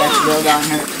DPS build on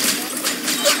her.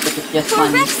 Which is just For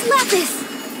funny. Rex Lapis.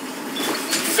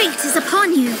 Fate is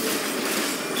upon you.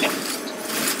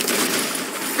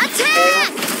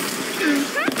 Attack!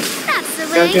 That's the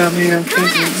way. Coming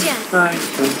at ya.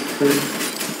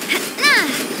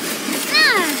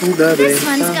 This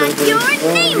one's got your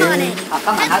name on it. Oh,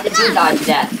 come on, how did you dodge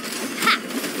that?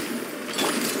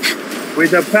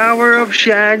 With the power of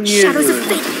Shan Shadows of Yun.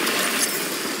 fate.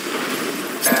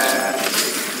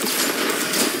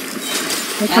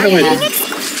 Now you have-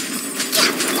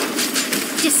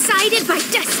 Decided by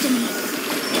destiny.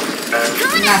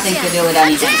 Coming at Nothing ya. to do with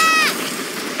anything.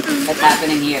 Attack! What's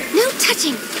happening here? No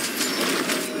touching.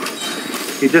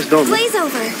 You just don't. Blaze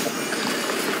over.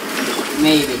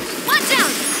 Maybe. Watch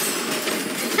out!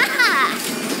 Haha!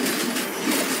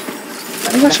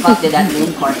 Where the fuck did that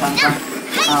moon core come from?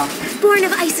 Oh, Born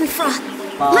of ice and froth.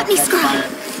 well, Let me that's scribe.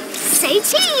 fine. Say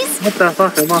cheese. What the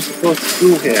fuck am I supposed to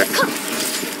do here?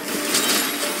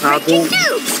 I Breaking don't.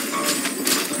 news.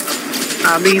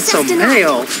 I need some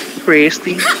mail,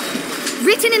 Christy.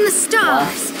 Written in the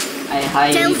stars. I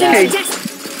highly Delved doubt into it.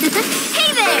 destiny.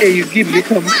 Hey there. Hey, you give me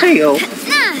some mail.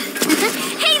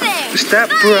 Hey there. Step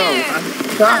bro. I'm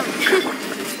stuck.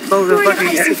 So the Born of fucking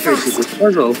ice and answer to frost. the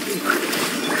puzzle.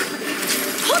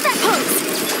 Hold that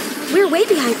pose. We're way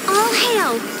behind all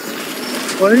hail.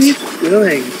 What are you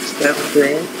doing, Step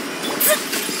bro?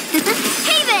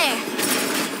 Hey there.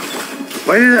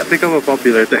 Why did that become a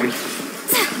popular thing?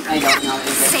 I don't know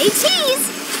either. Say cheese.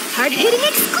 Hard-hitting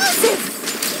exclusive.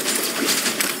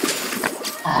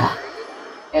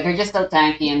 Yeah, they're just so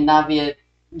tanky, and Navia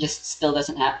just still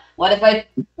doesn't have. What if I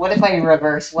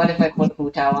reverse? What if I put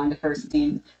Hutao on the first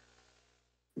team,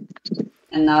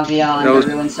 and Navia on That was-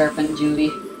 the Ruined Serpent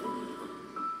Judy?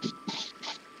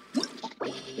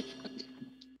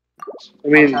 I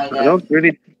mean, I'll try I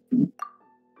that.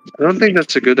 don't think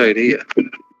that's a good idea.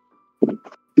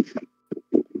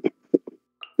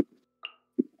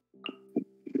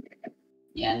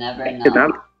 Yeah, never Can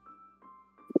know.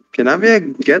 Can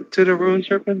Navia get to the Ruined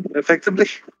Serpent effectively?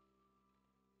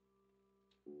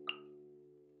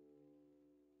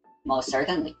 Most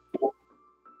certainly.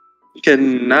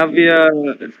 Can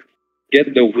Navia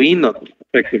get the Wii up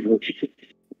effectively?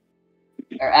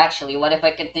 Or actually, what if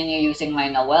I continue using my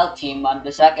Noel team on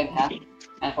the second half,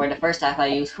 and for the first half I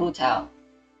use Hutao?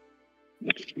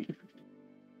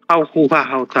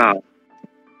 How tao?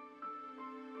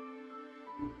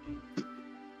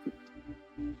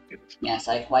 Yes,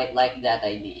 I quite like that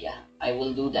idea. I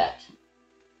will do that.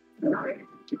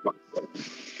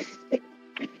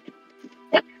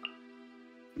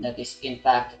 That is, in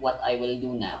fact, what I will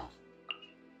do now.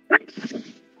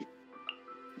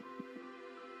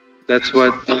 That's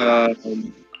what.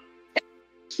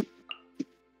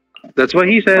 That's what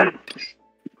he said.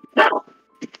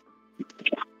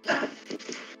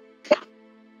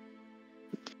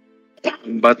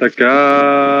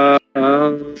 Bataka.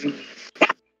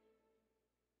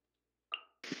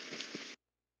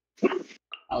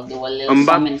 I'll do a little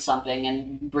summon something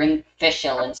and bring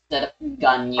Fischl instead of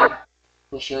Ganyu,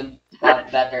 who should have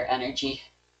better energy.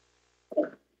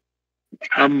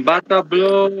 I'm about to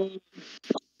blow.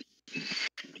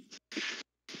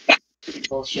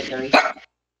 Bullshittery.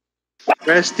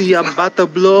 Resty, I'm about to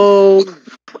blow.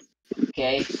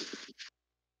 Okay.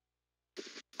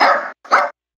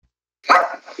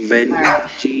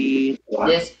 Benji.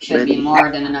 This should be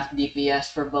more than enough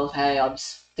DPS for both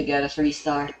Hayobs to get a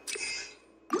 3-star.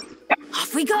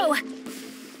 Off we go.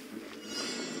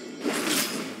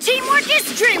 Teamwork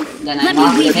is dream. Then Let I'm me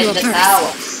off to leave you hit a the verse.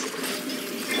 towels.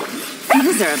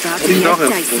 Things are about to get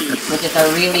dicey. Which is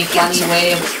a really funny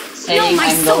way of saying my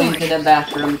I'm going sword. to the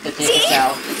bathroom to take a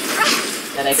shower.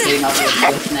 That I came up with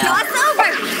just now. Cross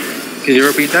over. Can you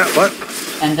repeat that? What?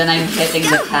 And then I'm hitting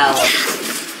the towel.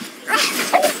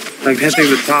 I'm hitting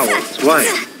the towels. Why?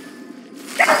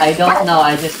 I don't know,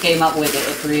 I just came up with it.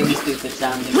 It's really stupid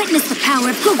sounding. Witness the power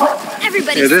of Google.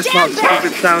 Everybody It is not stand back.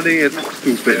 stupid sounding, it's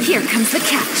stupid. Here comes the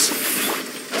catch.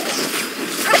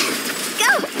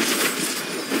 Go.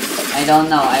 I don't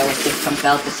know, I was just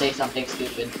compelled to say something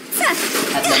stupid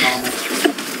at the moment.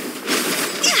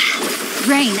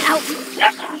 Rain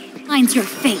outlines your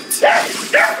fate.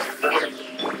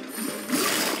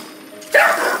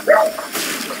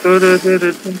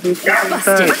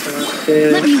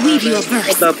 Let me weave you a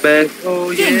verse. The best.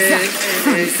 Oh Things yeah. up,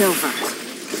 fun's over.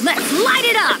 Let's light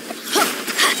it up.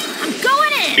 I'm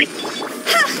going in.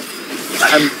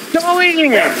 I'm going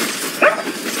in.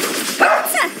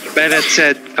 Bennett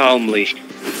said calmly. I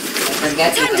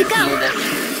forget Time you to can go. hear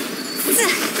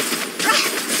this.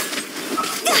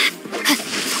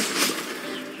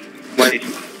 Wait.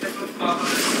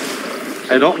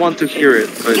 I don't want to hear it,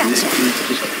 but Gotcha.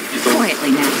 you don't.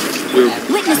 Quietly now. You're,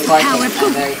 Witness the Unfortunately, power of I'm Google.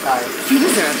 very sorry.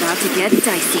 Things are about to get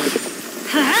dicey.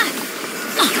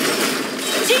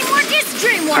 Teamwork is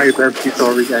dreamwork. I bet she's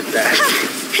already at that.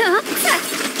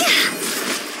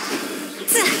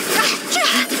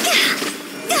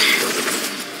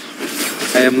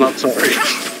 I am not sorry.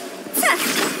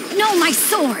 No, my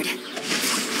sword.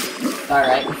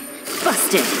 Alright.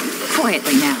 Busted.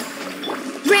 Quietly now.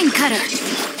 Rain cutter.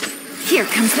 Here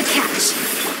comes the catch.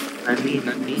 I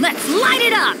mean. Let's light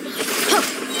it up.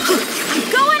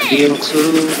 I'm going in.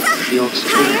 Feel so.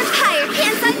 Higher, higher,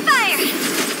 pants on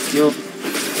fire. Yo.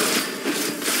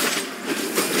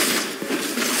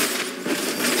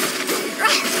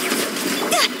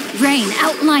 Rain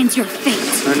outlines your fate.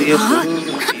 Huh?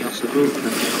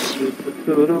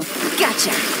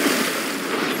 Gotcha.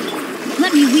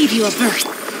 Let me weave you a verse.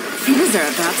 Things are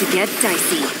about to get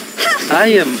dicey. I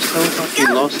am so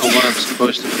fucking lost on what I'm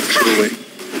supposed to be doing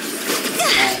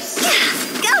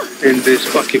Nice. Go. in this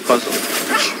fucking puzzle.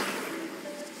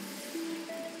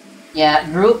 Yeah,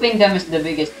 grouping them is the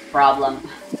biggest problem.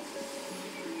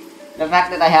 The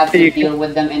fact that I have to deal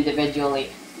with them individually.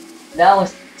 That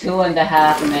was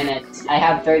 2.5 minutes. I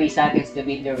have 30 seconds to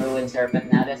beat the Ruined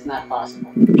Serpent now. That's not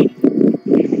possible.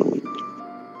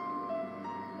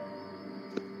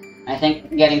 I think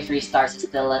getting 3 stars is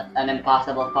still an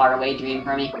impossible faraway dream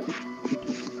for me.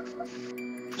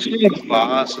 It's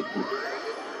impossible.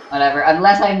 Whatever,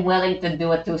 unless I'm willing to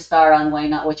do a 2-star on Why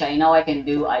Not, which I know I can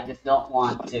do, I just don't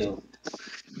want to.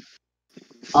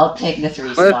 I'll take the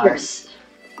 3 stars.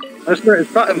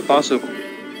 It's not impossible.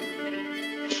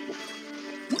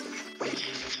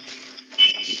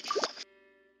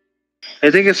 I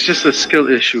think it's just a skill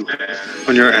issue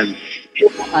on your end.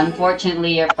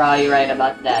 Unfortunately, you're probably right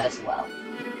about that as well.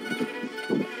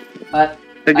 But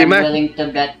Like, I'm imagine- willing to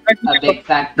bet a big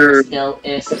factor still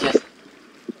is just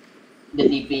the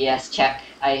DPS check.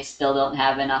 I still don't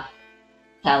have enough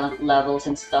talent levels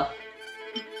and stuff.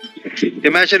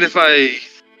 Imagine if I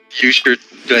use your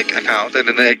account and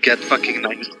then I get fucking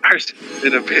 9 stars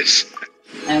in Abyss.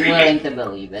 I'm willing to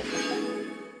believe it.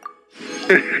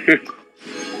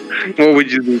 What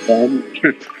would you do then?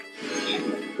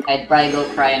 I'd probably go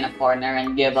cry in a corner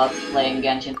and give up playing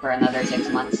Genshin for another 6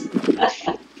 months.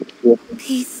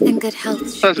 Peace and good health should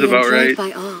Sounds be about enjoyed right.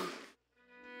 by all.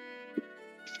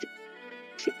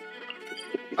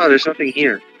 Oh, there's nothing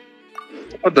here.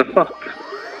 What the fuck?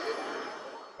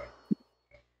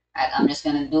 Alright, I'm just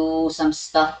gonna do some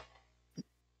stuff.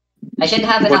 I should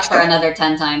have What enough for stuff? another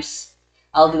 10 times.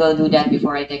 I'll go do that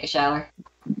before I take a shower.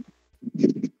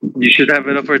 You should have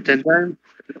enough for 10 times.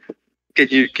 Can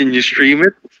you stream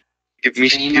it? Give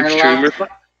Streamer streamer luck?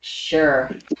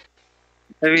 Sure.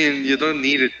 I mean, you don't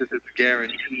need it because it's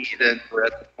guaranteed, and we're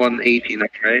at 180 now,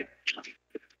 right?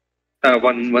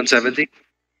 170.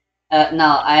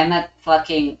 No, I'm at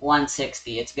fucking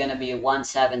 160. It's gonna be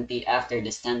 170 after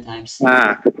this 10 times.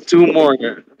 Ah, two more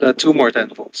 10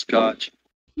 volts. Gotcha.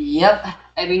 Yep.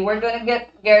 I mean, we're gonna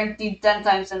get guaranteed 10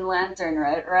 times in Lantern,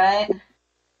 right? Right?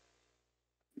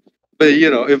 But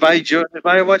if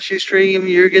I watch you stream,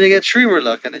 you're gonna get streamer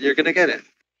luck, and then you're gonna get it.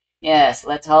 Yes,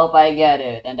 let's hope I get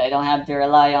it, and I don't have to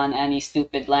rely on any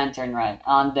stupid lantern run.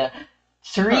 On the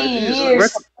 3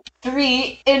 years,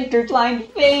 3 intertwined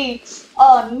fates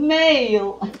on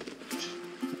mail.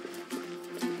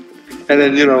 And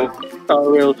then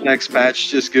Power Rail's next patch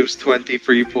just gives 20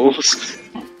 free pulls.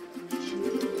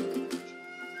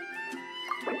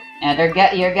 And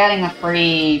you're getting a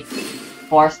free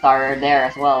 4-star there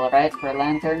as well, right? For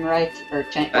lantern, right? Or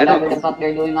whatever the fuck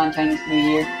they're doing on Chinese New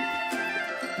Year.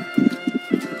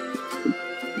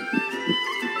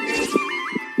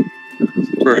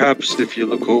 Perhaps if you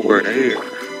look over there.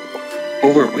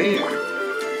 Over where?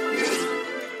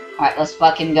 Alright, let's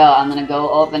fucking go. I'm gonna go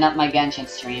open up my Genshin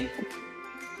stream.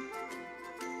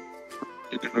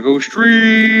 You're gonna go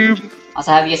stream!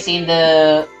 Also, have you seen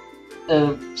the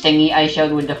thingy I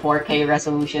showed with the 4K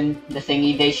resolution? The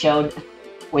thingy they showed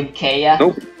with Kea?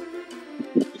 Nope.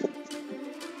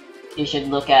 You should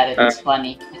look at it, it's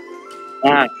funny.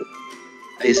 I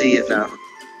see it now.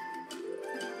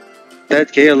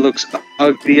 That Kea looks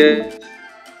ugly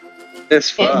as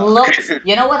fuck. It looks...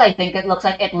 You know what I think it looks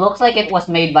like? It looks like it was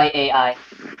made by AI.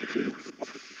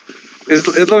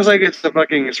 It looks like it's a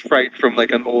fucking sprite from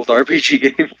like an old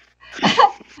RPG game.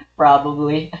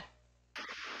 Probably.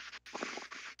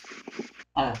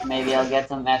 Maybe I'll get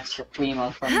some extra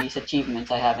primos from these achievements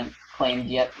I haven't claimed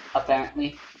yet,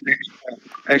 apparently.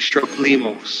 Extra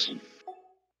Plimos.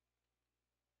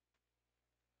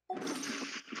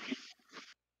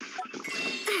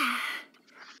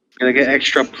 Gonna get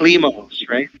extra Plimos,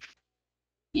 right?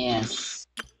 Yes.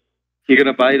 You're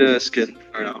gonna buy the skin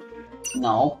or no?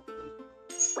 No.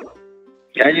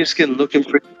 Ganyu skin looking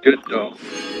pretty good though.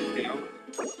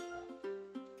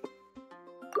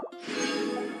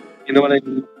 You know what I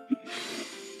mean?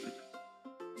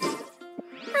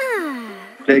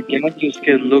 The Ganyu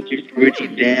skin looking pretty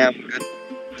damn good.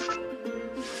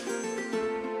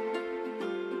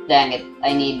 Dang it!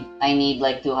 I need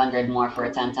like 200 more for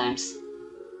 10 times.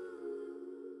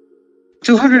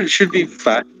 200 should be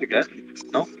fast to get,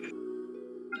 no?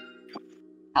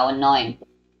 How annoying.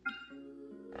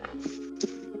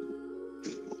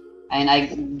 And I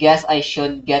guess I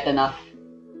should get enough,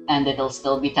 and it'll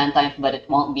still be 10 times, but it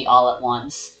won't be all at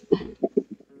once.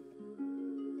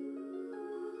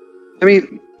 I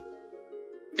mean,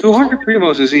 200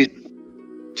 primos is easy.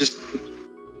 Just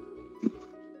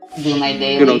do my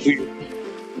dailies.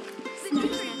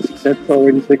 That's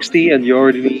already 60, and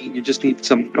you just need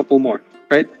some couple more,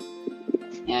 right?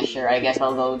 Yeah, sure. I guess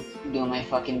I'll go do my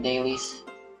fucking dailies.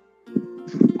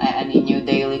 Any new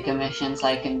daily commissions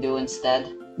I can do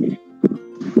instead?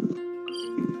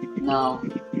 No.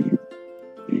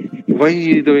 Why are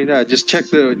you doing that? Just check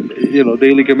the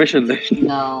daily commission list.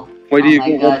 No. Why do you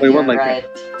go God, one by one like right.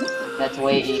 that? That's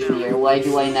way easier. Why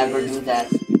do I never do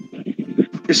that?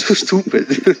 You're so stupid.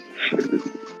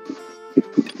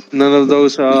 None of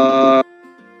those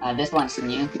this one's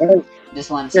new. This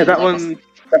one yeah, seems that like one.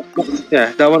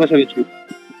 That one is an issue.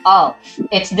 Oh,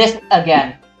 it's this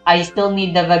again. I still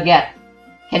need the baguette.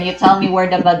 Can you tell me where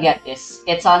the baguette is?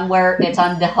 It's on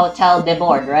the Hotel de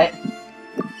Board, right?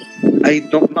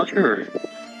 I'm not sure.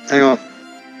 Hang on.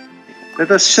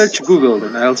 Let us search Google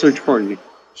and I'll search for you.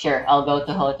 Sure, I'll go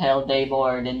to Hotel de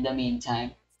Board in the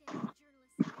meantime.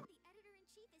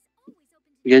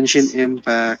 Genshin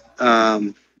Impact,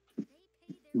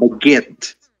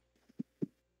 baguette.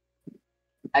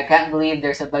 I can't believe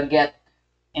there's a baguette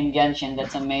in Genshin.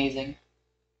 That's amazing.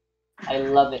 I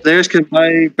love it. Players can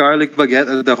buy garlic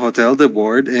baguette at the Hotel de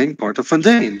Board in Port of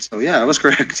Fontaine. So yeah, I was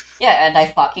correct. Yeah, and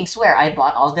I fucking swear I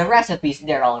bought all the recipes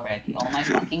there already. Oh my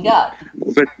fucking god.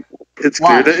 But it's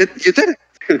clear that you did it.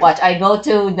 Watch, I go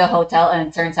to the hotel and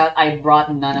it turns out I brought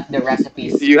none of the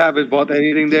recipes. You haven't bought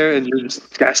anything there and you're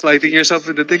just gaslighting yourself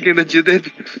into thinking that you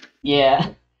did. Yeah.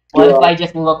 What if I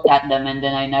just looked at them and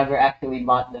then I never actually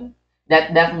bought them?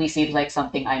 That definitely seems like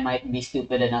something I might be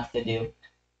stupid enough to do.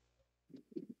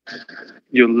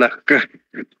 You luck.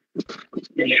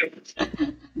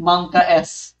 Monka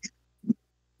S.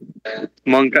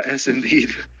 Monka S indeed.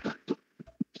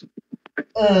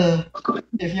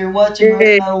 If you're watching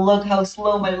right now, look how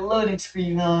slow my loading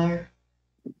screen are.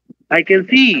 I can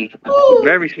see.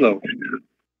 Very slow.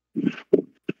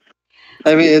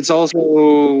 I mean, it's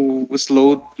also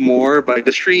slowed more by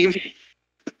the stream.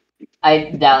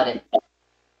 I doubt it.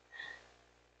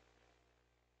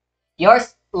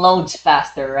 Yours loads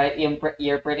faster, right?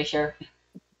 You're pretty sure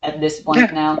at this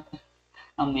point now?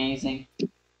 Amazing.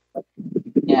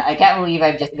 Yeah, I can't believe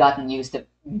I've just gotten used to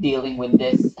dealing with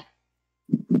this.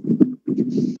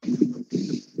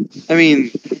 I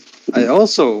mean, I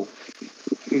also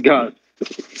God,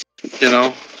 you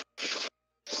know,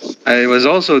 I was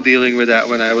also dealing with that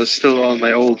when I was still on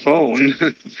my old phone.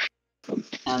 You're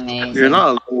Amazing.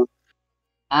 not alone.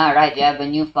 Right, you have a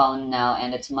new phone now,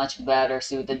 and it's much better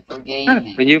suited for Yeah,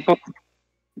 gaming. the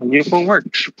new phone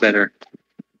works better,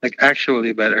 like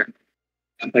actually better,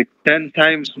 like 10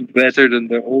 times better than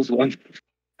the old one.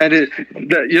 And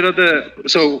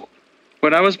so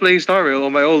when I was playing Star Rail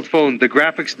on my old phone, the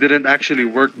graphics didn't actually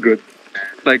work good.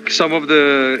 Like some of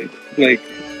the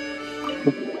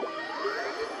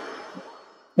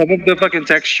fucking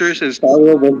textures in Star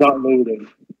Rail was not loading.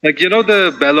 Like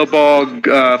the Bellabog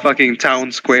fucking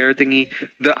town square thingy,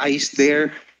 the ice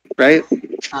there, right?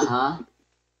 Uh-huh.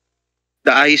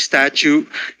 The ice statue.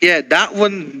 Yeah, that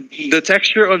one. The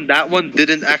texture on that one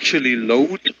didn't actually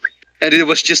load, and it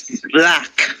was just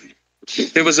black.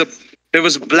 It was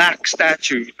a black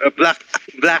statue, a black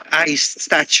ice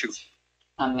statue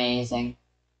Amazing.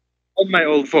 on my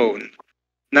old phone.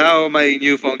 Now my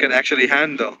new phone can actually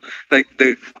handle like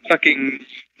the fucking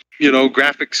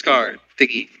graphics card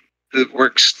thingy. It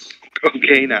works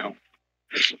okay now.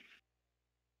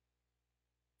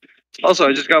 Also,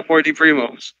 I just got 40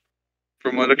 primos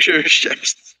from a luxurious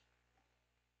chest.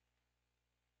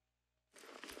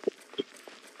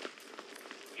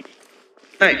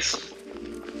 Nice.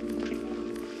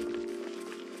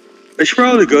 I should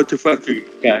probably go to fucking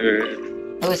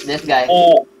Who's this guy?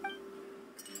 Oh,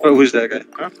 who's that guy?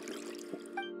 Huh?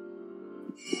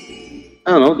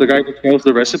 I don't know. The guy who tells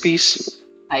the recipes.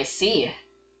 I see.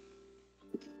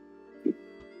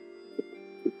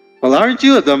 Well, aren't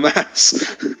you a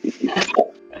dumbass?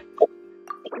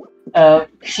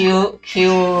 Cue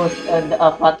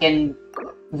a fucking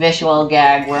visual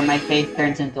gag where my face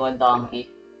turns into a donkey.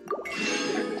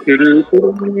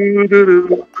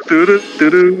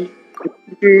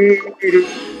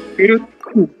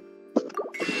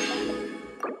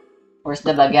 Where's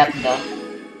the baguette though?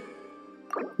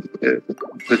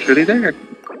 It's literally there.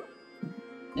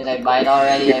 Did I buy it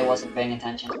already? I wasn't paying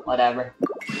attention. Whatever.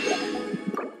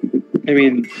 I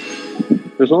mean,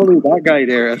 there's only that guy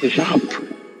there at the shop.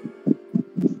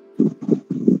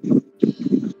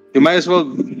 You might as well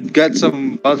get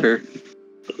some butter.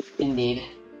 Indeed.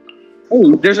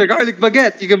 Oh, there's a garlic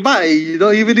baguette you can buy. You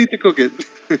don't even need to cook it.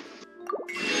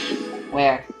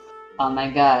 Where? Oh my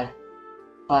god.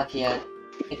 Fuck yeah.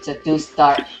 It's a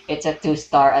 2-star. It's a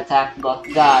 2-star attack buff.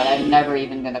 God, I'm never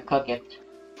even gonna cook it.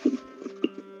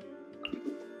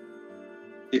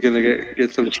 You're gonna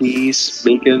get some cheese,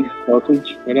 bacon,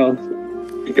 sausage. What else?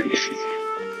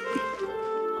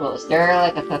 Cool. Is there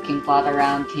like a cooking pot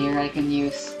around here I can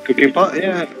use? Cooking pot,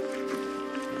 yeah.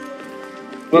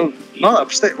 Well, not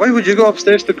upstairs. Why would you go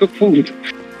upstairs to cook food?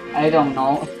 I don't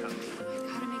know.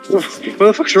 What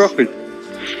the fuck's wrong with you?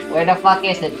 Where the fuck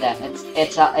is it then?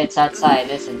 It's outside,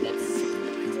 isn't it?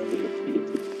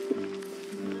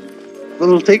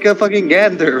 Well, take a fucking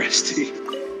gander, Rusty.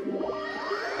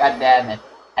 God damn it.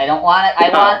 I don't want it. I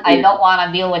don't want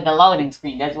to deal with the loading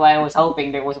screen. That's why I was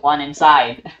hoping there was one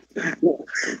inside.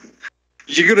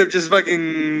 You could have just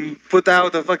fucking put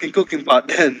out a fucking cooking pot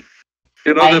then.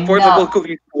 You know, the portable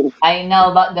cooking pot. I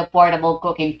know about the portable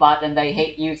cooking pot and I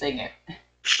hate using it.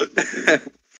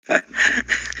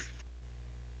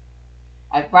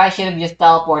 I probably should have just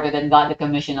teleported and got the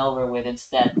commission over with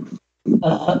instead.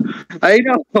 I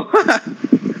know.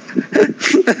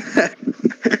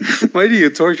 Why do you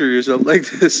torture yourself like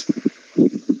this?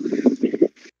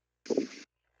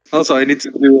 Also, I need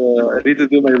to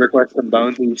do my request and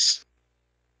bounties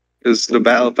because the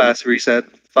battle pass reset.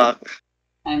 Fuck.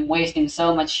 I'm wasting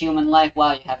so much human life.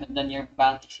 Wow, you haven't done your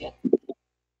bounties yet.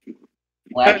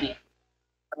 Wacky.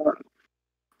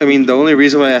 I mean, the only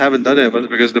reason why I haven't done it was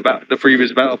because the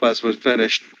previous battle pass was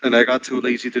finished, and I got too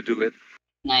lazy to do it.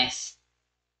 Nice.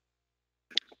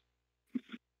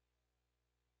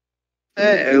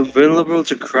 Hey, available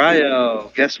to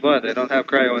cryo. Guess what? I don't have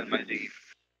cryo in my team.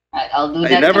 Right, I'll do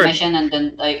that commission and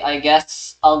then I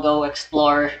guess I'll go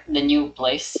explore the new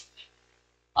place.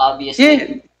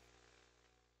 Obviously.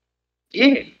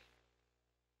 Yeah.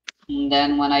 And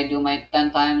then when I do my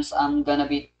 10 times, I'm gonna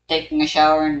be taking a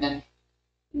shower and then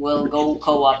we'll go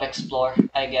co-op explore,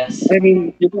 I guess. I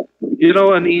mean, you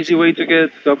know an easy way to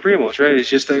get the primos, right? It's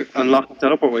just to unlock the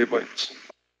teleport waypoints.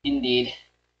 Indeed.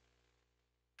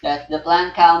 That's the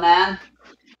plan, Cowman.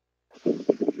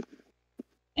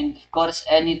 And of course,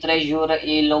 any treasure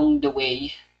along the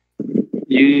way.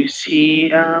 You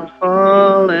see, I'm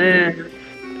falling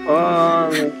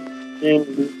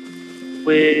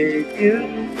with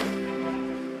you.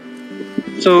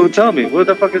 So tell me, what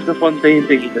the fuck is the fun thing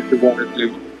that you want to do?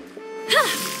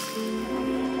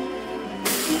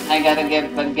 I I gotta give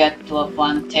baguette to a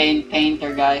Fontaine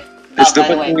painter guy. It's By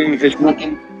the way,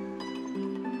 fucking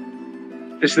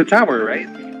it's the tower, right?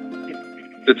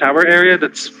 The tower area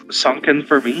that's sunken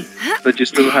for me, that you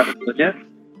still haven't done yet?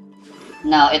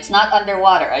 no, it's not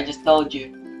underwater. I just told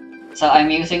you. So I'm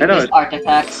using I know this it.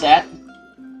 artifact set,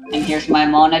 and here's my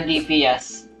Mona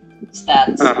DPS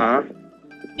stats. Uh-huh.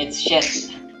 It's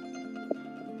shit.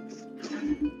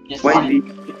 Just Why fine.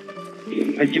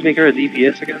 Why'd you make her a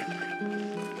DPS again?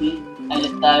 I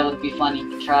just thought it would be funny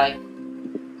to try.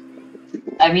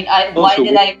 I mean, Oh, why so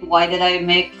did I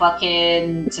make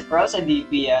fucking Saprosa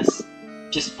DPS?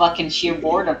 Just fucking sheer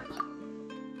boredom.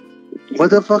 What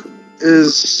the fuck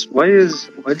is... Why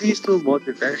do you still mod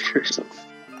your characters?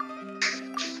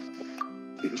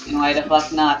 And why the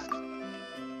fuck not?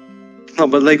 No,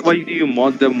 but like, why do you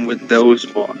mod them with those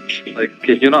mods? Like,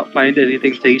 can you not find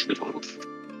anything tasteful?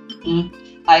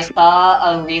 I saw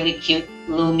a really cute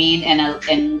Lumine in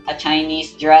a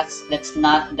Chinese dress that's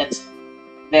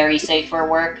very safe for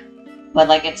work, but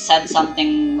like it said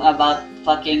something about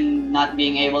fucking not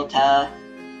being able to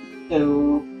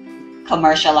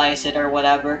commercialize it or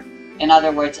whatever. In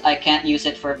other words, I can't use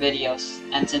it for videos,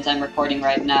 and since I'm recording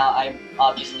right now, I'm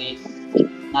obviously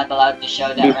not allowed to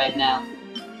show that right now.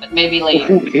 But maybe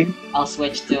later, Okay. I'll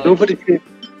switch to it.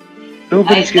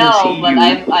 Nobody's I gonna see know, you.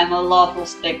 but I'm a lawful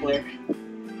stickler.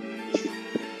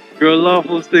 You're a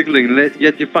lawful stickling,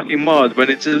 yet you fucking mod when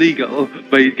it's illegal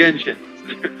by Genshin.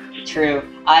 True.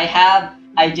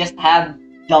 I just have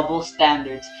double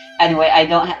standards. Anyway, I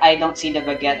don't see the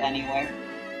baguette anywhere.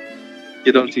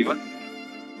 You don't see what?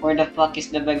 Where the fuck is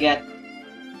the baguette?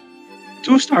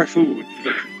 2-star food.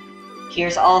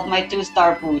 Here's all of my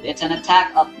 2-star food. It's an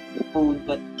attack up food,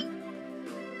 but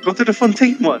Go to the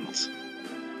Fontaine ones.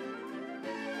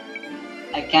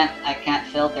 I can't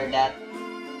filter that.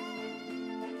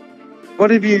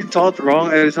 What if you thought wrong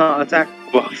and it's not attack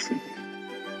buff?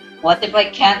 What if I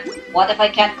can't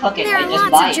cook it? There I are just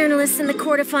lots buy of it. journalists in the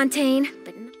court of Fontaine,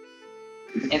 but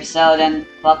If so, then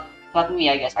fuck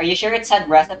me, I guess. Are you sure it said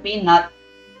recipe, not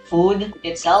food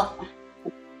itself?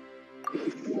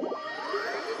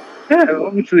 Yeah,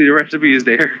 obviously the recipe is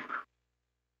there.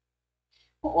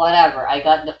 Whatever. I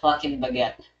got the fucking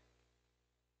baguette.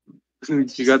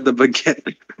 You got the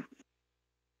baguette.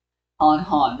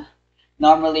 Hon.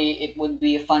 Normally, it would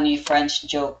be a funny French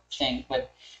joke thing,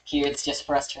 but here it's just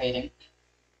frustrating.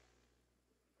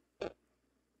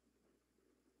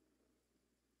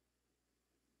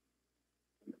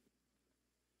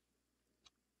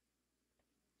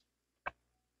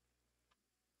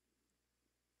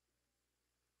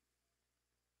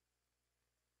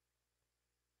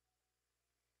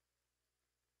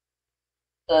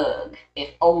 Ugh,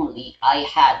 if only I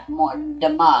had more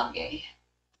damage.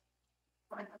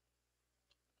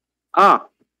 Ah,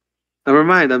 never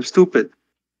mind. I'm stupid.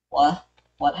 What?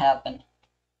 What happened?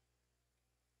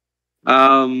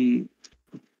 Um,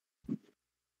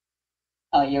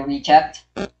 Oh, you rechecked?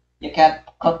 You can't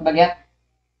cook baguette?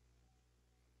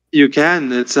 you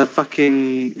can. It's a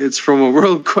fucking. It's from a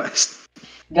world quest.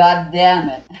 God damn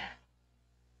it.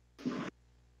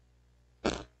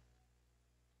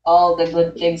 All the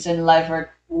good things in life are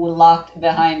locked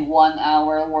behind 1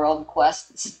 hour world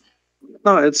quests.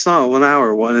 No, it's not 1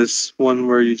 hour one. It's one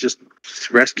where you just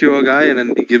rescue a guy and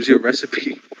then he gives you a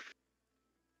recipe.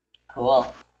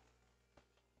 Cool.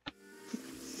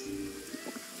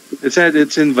 It said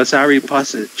it's in Vasari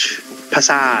Passage, as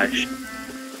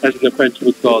the French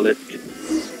would call it.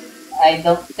 I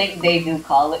don't think they do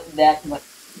call it that, but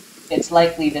it's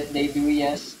likely that they do,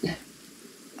 yes.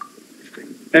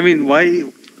 I mean,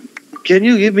 why? Can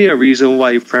you give me a reason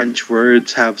why French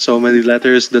words have so many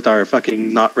letters that are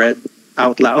fucking not read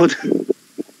out loud?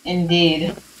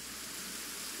 Indeed.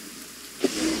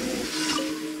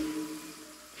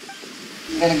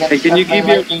 I'm gonna get Hey, can you struck by give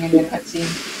me a- lightning in the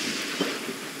cutscene.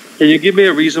 Can you give me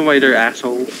a reason why they're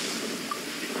assholes?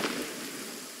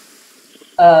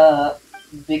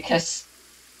 Because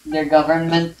their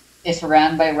government is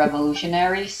ran by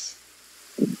revolutionaries.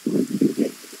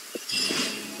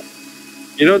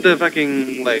 You know the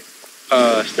fucking like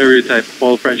stereotype of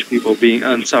all French people being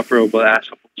unsufferable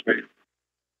assholes, right?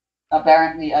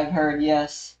 Apparently, I've heard,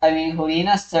 yes. I mean,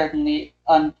 Hulina's certainly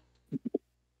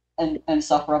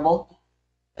insufferable.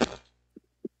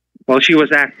 Well, she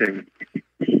was acting.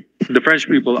 The French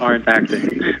people aren't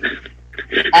acting.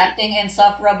 Acting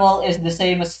insufferable is the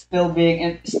same as still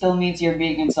means you're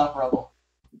being insufferable.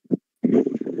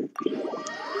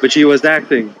 But she was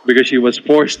acting because she was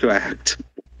forced to act.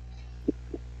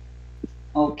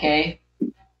 Okay.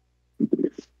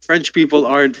 French people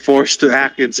aren't forced to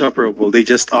act insufferable, they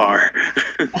just are.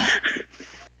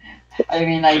 I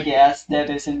mean, I guess that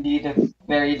is indeed a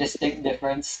very distinct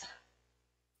difference.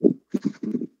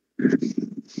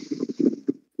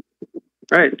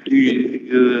 Right,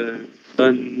 you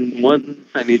done one.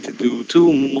 I need to do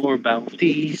two more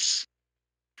bounties.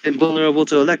 Invulnerable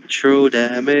to electro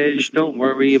damage. Don't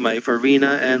worry, my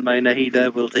Farina and my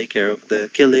Nahida will take care of the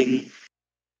killing.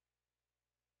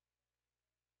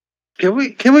 Can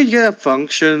we get a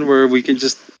function where we can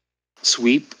just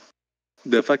sweep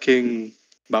the fucking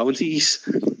bounties?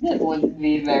 That would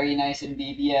be very nice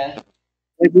indeed, yeah.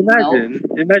 Like imagine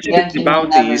if the Genshin will never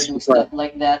bounties do were, stuff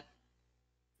like that.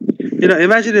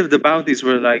 imagine if the bounties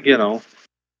were like, we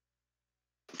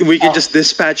can Oh, just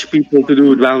dispatch people to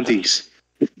do bounties.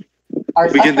 are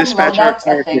We can custom dispatch our loadouts a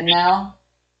thing characters. now?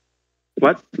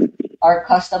 What? Are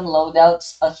custom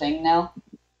loadouts a thing now?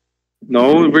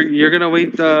 No, you're gonna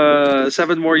wait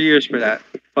 7 more years for that.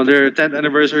 On their 10th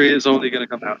anniversary, it's only gonna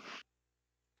come out.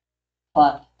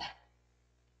 Fun.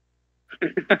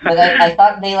 But I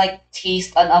thought they like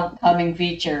teased an upcoming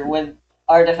feature with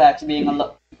artifacts being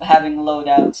having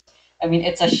loadouts. I mean,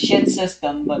 it's a shit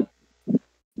system, but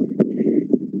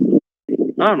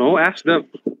I don't know. Ask them.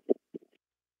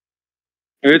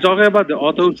 Are you talking about the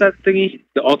auto set thingy,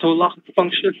 the auto lock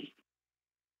function?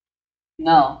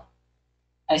 no.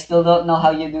 I still don't know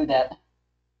how you do that.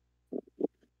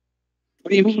 What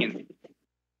do you mean?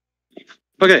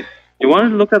 Okay, you want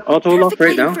to look at auto lock Perfect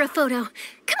right lighting now? for a photo.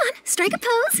 Come on, strike a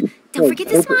pose. Don't Oh, forget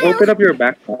to smile. open up your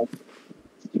backpack.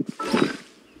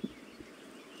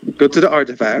 Go to the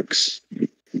artifacts.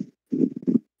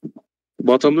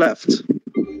 Bottom left.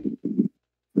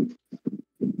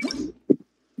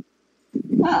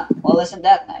 Ah, well, isn't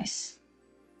that nice?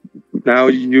 Now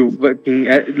you fucking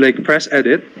like press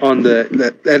edit on the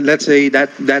let's say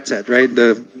that's it, right?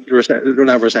 Not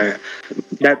Rosaria.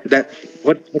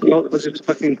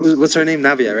 What's her name?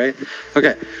 Navia, right?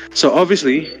 Okay. So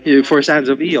obviously for Sands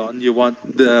of Eon you want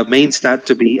the main stat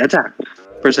to be attack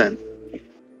percent.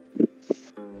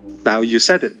 Now you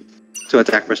set it to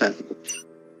attack percent.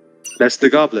 That's the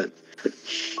goblin.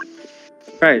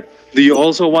 Right. Do you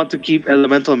also want to keep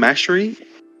elemental mastery?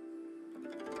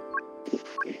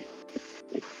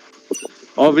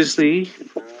 Obviously,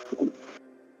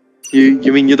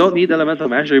 you mean you don't need elemental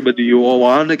mastery, but do you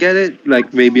want to get it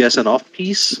like maybe as an off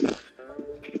piece?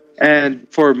 And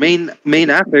for main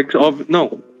affix of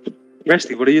no,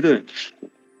 Resty, what are you doing?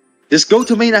 Just go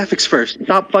to main affix first.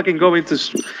 Stop fucking going to.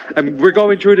 We're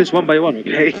going through this one by one,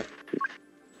 okay?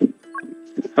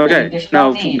 Okay.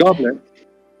 Now goblet.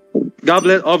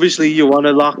 Goblet. Obviously, you want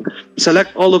to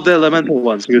select all of the elemental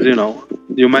ones because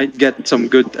you might get some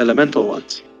good elemental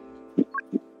ones.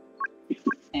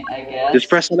 I guess. Just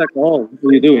press select all. What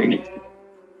are you doing?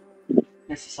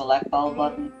 There's a select all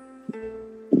button.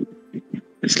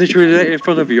 It's literally right in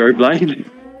front of you. Are you blind?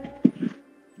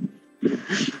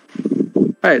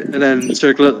 Alright, and then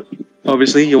circle it.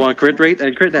 Obviously, you want crit rate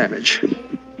and crit damage.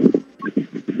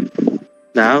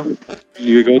 Now,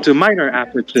 you go to minor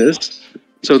affixes.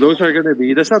 So those are going to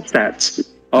be the substats.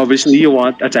 Obviously, you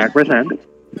want attack percent,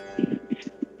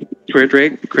 crit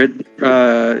rate, crit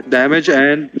damage,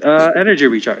 and energy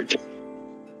recharge.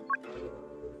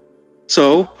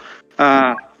 So,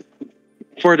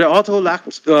 for the auto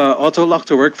lock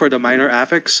to work for the minor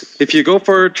affix, if you go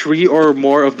for 3 or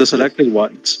more of the selected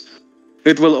ones,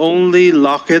 it will only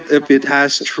lock it if it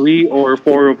has 3 or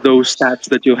 4 of those stats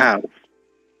that you have.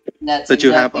 That's that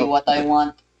you have exactly what I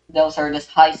want. Those are the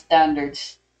high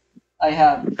standards I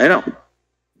have. I know.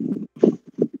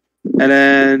 And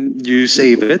then you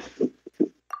save it,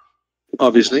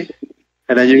 obviously,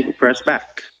 and then you press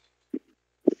back.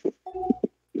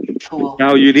 Cool.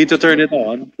 Now you need to turn it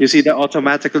on. You see the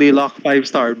automatically lock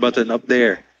 5-star button up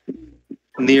there,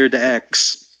 near the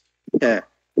X. Yeah,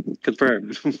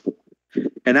 confirmed.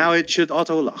 And now it should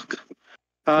auto lock.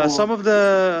 Cool. Some of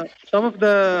the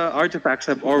artifacts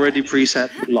have already preset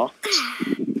locks,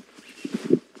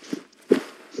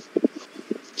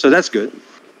 so that's good.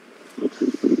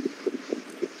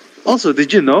 Also,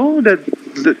 did you know that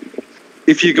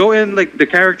if you go in like the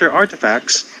character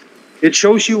artifacts, it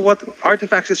shows you what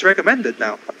artifacts is recommended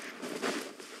now?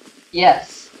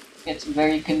 Yes, it's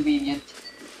very convenient.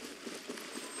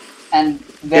 And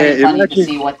very funny to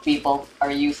see what people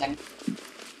are using.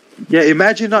 Yeah,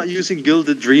 imagine not using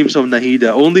Gilded Dreams of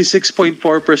Nahida. Only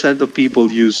 6.4% of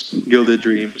people use Gilded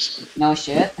Dreams. No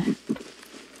shit.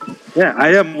 Yeah,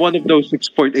 I am one of those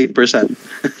 6.8%.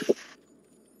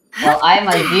 Well, I'm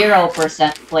a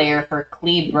 0% player for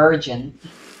Clee Virgin.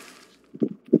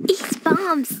 These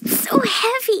bombs, so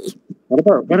heavy. What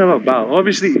about Bao?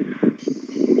 Obviously,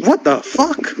 what the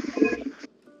fuck?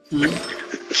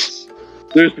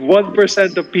 There's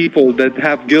 1% of people that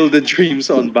have gilded dreams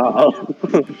on Baal.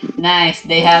 Nice.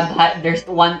 They have there's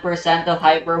 1% of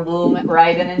Hyper Bloom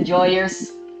Raiden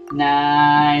enjoyers.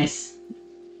 Nice.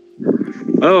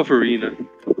 Oh, Farina.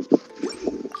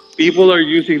 People are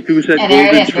using 2 set Yeah, there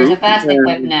it golden is. There's a troop. fast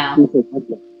equip now.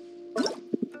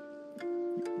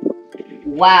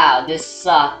 Wow, this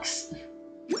sucks.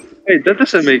 Wait, that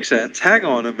doesn't make sense. Hang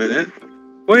on a minute.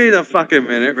 Wait a fucking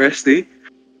minute, Resty.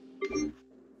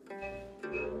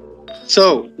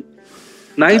 So,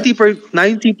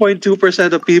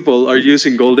 90.2% of people are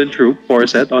using Golden Troop 4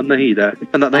 set on Nahida.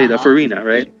 Not Nahida, Farina,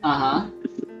 right? Uh-huh.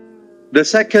 The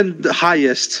second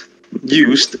highest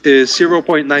used is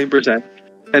 0.9%.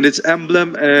 And it's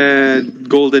Emblem and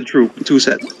Golden Troop 2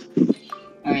 set.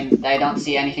 I mean, I don't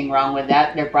see anything wrong with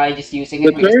that. They're probably just using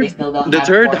it because they still don't have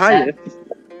third 4 highest. set.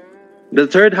 The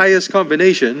third highest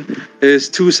combination is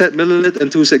 2 set Millelith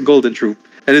and 2 set Golden Troop.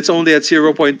 And it's only at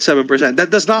 0.7%.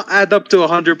 That does not add up to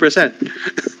 100%.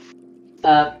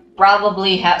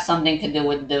 Probably has something to do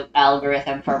with the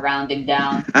algorithm for rounding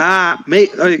down.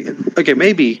 Okay,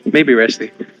 maybe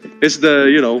Resty. It's the,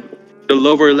 the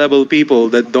lower level people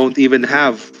that don't even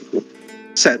have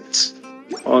sets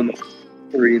on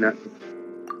Arena.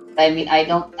 I mean, I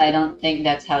don't think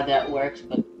that's how that works,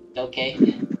 but okay.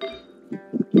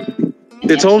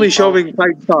 It's only showing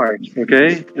 5 stars,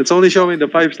 okay? It's only showing the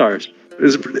 5 stars.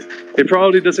 It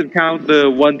probably doesn't count the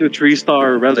 1 to 3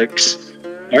 star relics,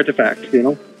 artifacts,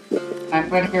 I'm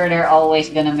pretty sure they're always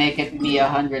gonna make it be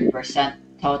 100%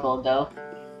 total, though.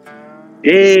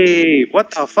 Hey, what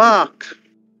the fuck?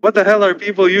 What the hell are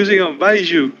people using on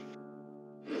Baiju?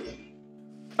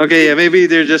 Okay, yeah, maybe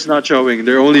they're just not showing.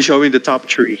 They're only showing the top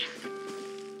 3.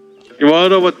 You wanna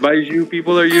know what Baiju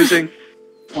people are using?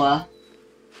 What?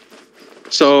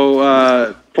 So,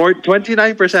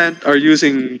 29% are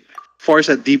using 4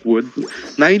 set Deepwood.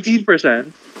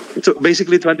 19%, so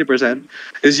basically 20%,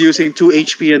 is using 2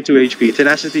 HP and 2 HP.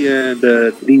 Tenacity and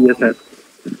DS set.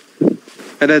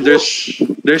 And then there's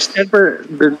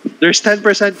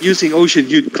 10% using Ocean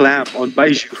Youth Clam on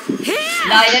Baiju.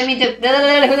 No, I didn't mean to.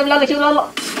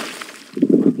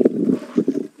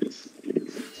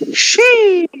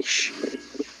 Sheesh!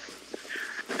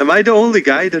 Am I the only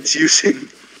guy that's using?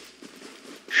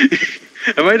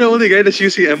 Am I the only guy that's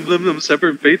using Emblem of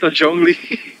Separate Fate on Zhongli?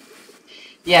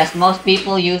 Yes, most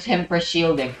people use him for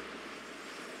shielding.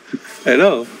 I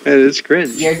know, and it's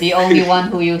cringe. You're the only one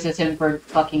who uses him for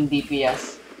fucking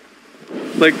DPS.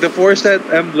 Like, the 4 set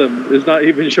Emblem is not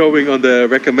even showing on the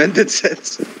recommended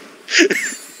sets.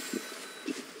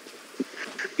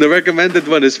 The recommended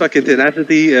one is fucking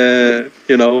Tenacity,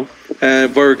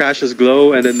 Vorokasha's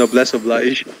Glow, and then Noblesse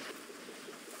Oblige.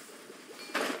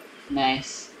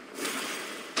 Nice.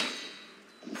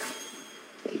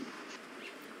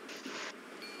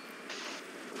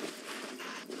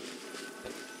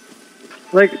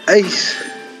 Like, I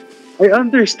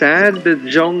understand that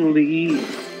Zhongli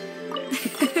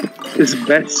his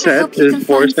best set is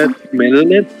 4 set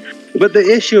Millelith, but the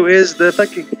issue is the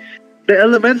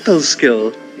elemental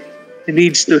skill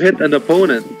needs to hit an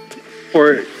opponent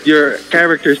for your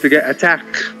characters to get attack.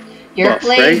 You're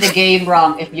playing right? the game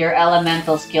wrong if your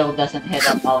elemental skill doesn't hit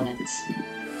opponents.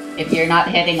 If you're not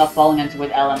hitting opponents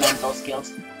with elemental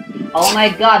skills. Oh my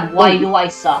god, why do I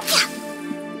suck?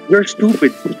 You're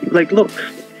stupid. Like, look,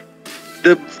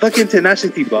 the fucking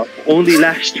Tenacity buff only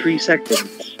lasts 3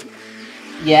 seconds.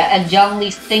 Yeah, and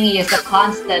Zhongli's thingy is a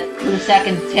constant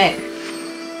 2-second tick.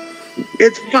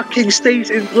 It fucking stays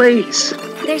in place.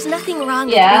 There's nothing wrong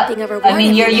Yeah, with reaping a reward. I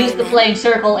mean, you're every now used to and playing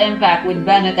Circle Impact with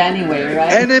Bennett anyway,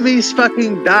 right? Enemies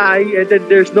fucking die, and then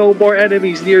there's no more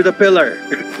enemies near the pillar.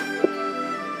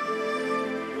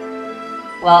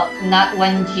 Well, not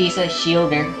when he's a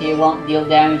shielder. He won't deal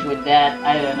damage with that.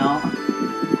 I don't know.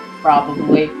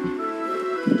 Probably.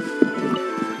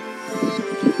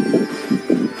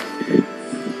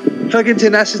 Fucking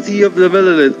Tenacity of the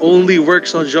Millelith only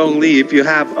works on Zhongli if you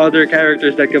have other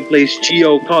characters that can place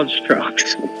Geo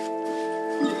constructs.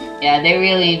 Yeah, they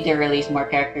really need to release more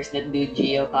characters that do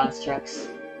Geo constructs.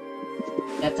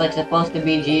 That's like supposed to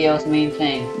be Geo's main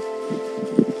thing.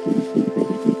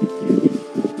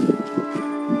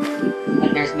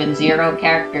 But there's been 0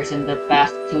 characters in the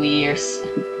past 2 years.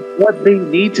 What they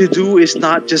need to do is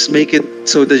not just make it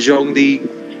so the Zhongli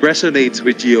resonates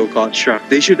with Geo construct.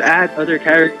 They should add other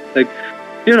characters, like,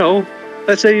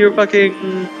 let's say you're fucking,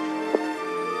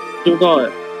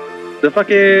 the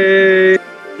fucking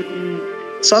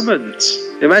summons.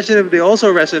 Imagine if they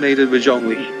also resonated with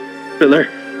Zhongli filler.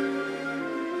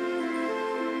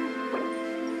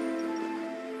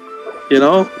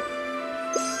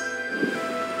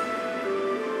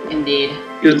 Indeed.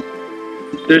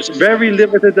 There's very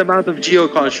limited amount of geo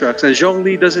constructs, and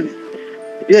Zhongli doesn't.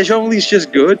 Yeah, Zhongli's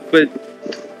just good, but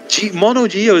mono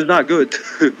geo is not good.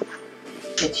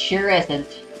 It sure isn't.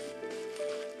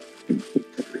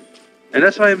 And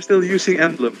that's why I'm still using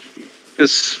Emblem,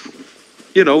 because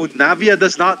you know Navia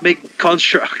does not make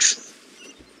constructs.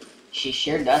 She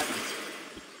sure doesn't.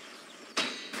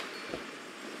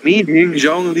 Meaning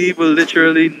Zhongli will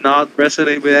literally not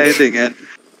resonate with anything, and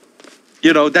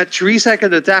you know that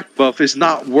 3-second attack buff is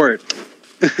not worth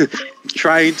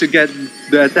trying to get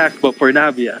the attack buff for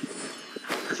Navia.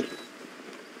 Is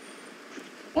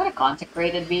that a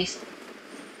consecrated beast?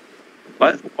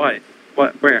 What? Why?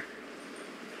 What? Where?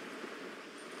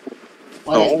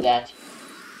 What Oh. is that?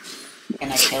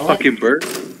 Can I kill it? Fucking bird.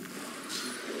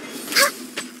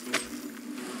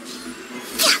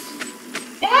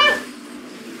 Ah!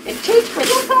 It shoots for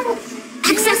the fast!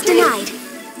 Access denied.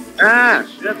 Ah!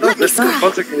 Yeah, Let me that's not scry.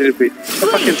 consecrated beast. It's a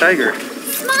fucking tiger.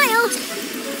 Smile.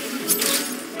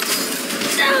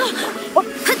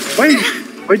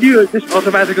 Why do you just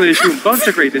automatically assume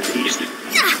consecrated beast?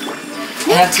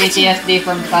 I have PTSD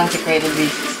from consecrated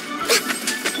beasts.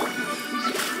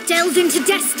 Delve into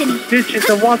destiny. Bitch, it's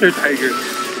a water tiger.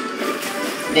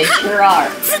 They sure are.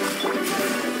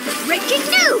 Breaking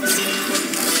news.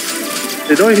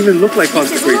 They don't even look like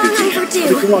consecrated long beasts.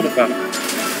 overdue. What do you want about?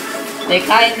 They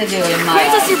kinda do in my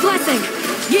Grant us eyes. your blessing.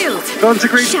 Yield.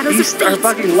 Consecrated Shadows of beasts are fate.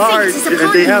 fucking large, Fate is and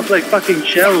upon they you. have like fucking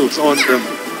shells on them,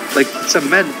 like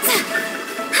cement.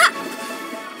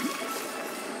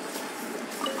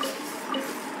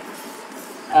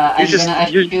 I'm just- gonna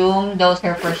you- assume those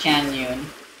are for Shan Yun.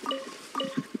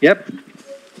 Yep.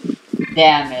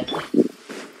 Damn it.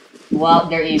 Well,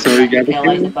 they're easy So you to gotta kill,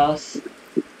 I kill? suppose.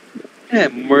 Yeah,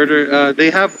 murder.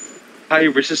 They have high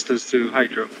resistance to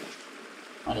hydro.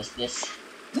 What is this?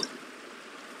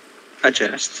 A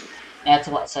chest.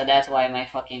 So that's why my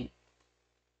fucking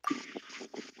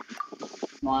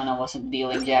Moana wasn't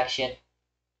dealing jack shit.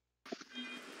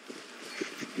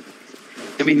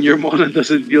 I mean, your Mona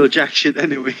doesn't deal jack shit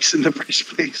anyways in the first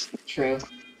place. True.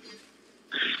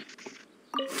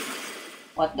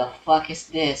 What the fuck is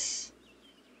this?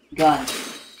 Gun.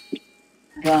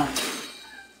 Gun.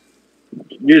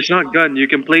 It's not gun. You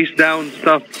can place down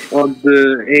stuff on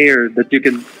the air that you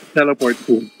can teleport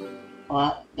to.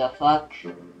 What the fuck?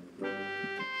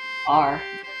 R.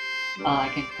 Oh, I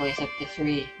can place up to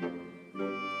 3.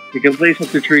 You can place up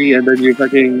to 3, and then you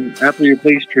fucking after you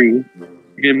place 3,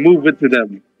 you can move it to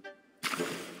them.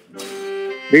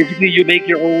 Basically, you make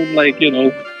your own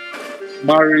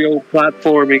Mario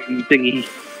platforming thingy.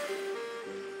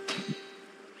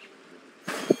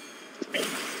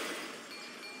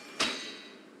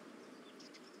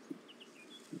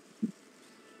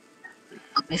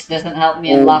 This doesn't help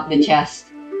me unlock the chest.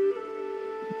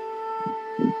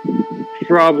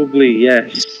 Probably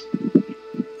yes.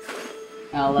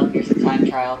 Oh look, there's a time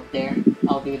trial up there.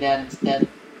 I'll do that instead.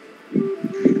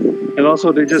 And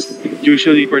also, they're just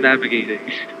usually for navigating.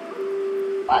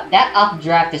 That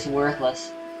updraft is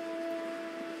worthless.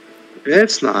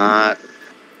 It's not.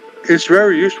 It's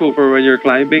very useful for when you're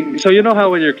climbing. So you know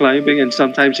how when you're climbing and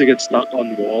sometimes you get stuck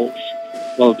on walls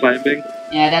while climbing?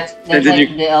 Yeah, that's then like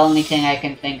you- the only thing I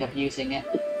can think of using it.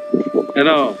 I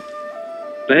know.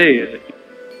 But hey,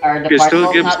 Are the It still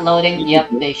particles gives- not loading? Yep,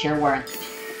 they sure weren't.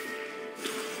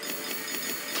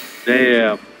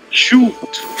 damn. Shoot!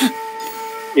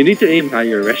 You need to aim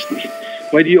higher, Resty.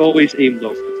 Why do you always aim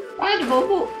low? Right,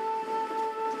 Bobo.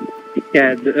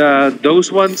 Yeah,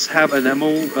 those ones have an ammo.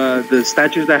 The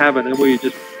statues that have an ammo, you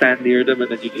just stand near them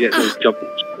and then you get those jump.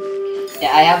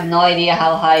 Yeah, I have no idea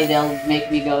how high they'll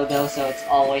make me go though, so it's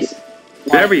always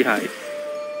Very high,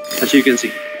 as you can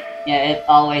see. yeah, it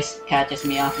always catches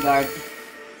me off guard.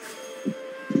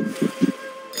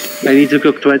 I need to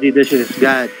cook 20 dishes.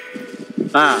 God.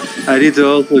 I need to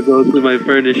also go to my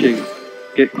furnishing.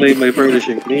 Claim my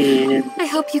furnishing. Man. I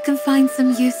hope you can find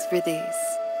some use for these.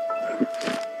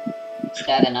 Is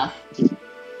that enough?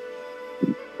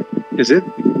 Is it?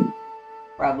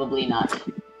 Probably not.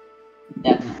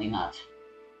 Definitely not.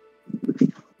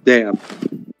 Damn.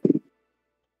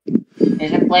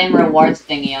 There's a claim rewards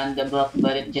thingy on the book,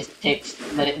 but it just makes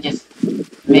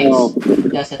No.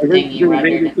 does a I think thingy they rather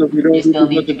made it than so we don't you still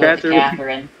need to the go to Catherine.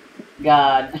 Catherine.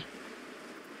 God.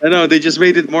 I know, they just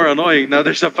made it more annoying. Now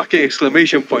there's a fucking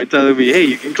exclamation point telling me, hey,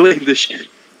 you can claim this shit.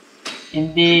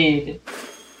 Indeed.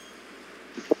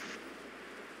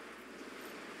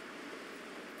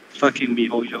 Fucking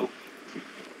MiHoYo.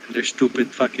 And they're stupid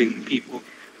fucking people.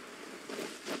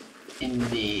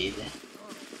 Indeed.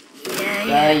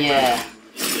 Yeah.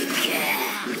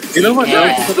 You know what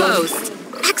Yeah. else? Closed.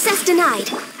 Access denied.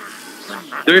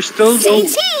 There's still Say no.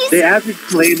 cheese! They added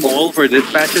clay mold for this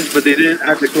patches, but they didn't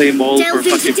add the clay mold for Delve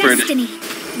into fucking furnace. destiny,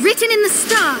 written in the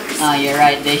stars. Oh, you're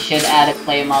right. They should add a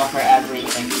clay mall for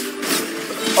everything.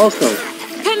 Also,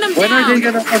 Pin them when down. are they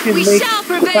gonna fucking We make shall the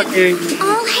prevent. fucking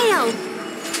All hail.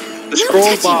 the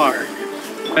scroll bar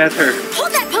better?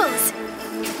 Hold that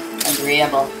pose.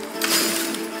 Agreeable.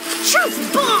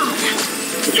 Truth bomb.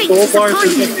 The Fate scroll is bars upon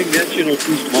are you. fucking dimensional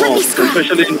too Let small, me scroll.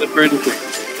 especially in the furniture.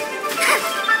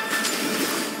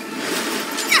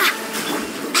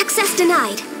 Access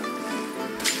denied.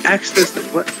 Access to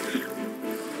what?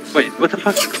 Wait, what the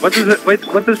fuck? What does it? Wait,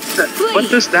 what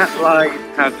does that line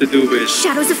have to do with?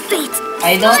 Shadows of fate.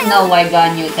 I don't know why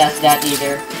Ganyu does that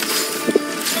either.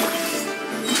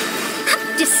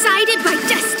 Decided by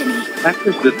destiny.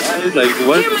 Access denied? Like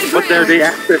what? Hear my What are prayer. they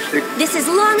accessing? This is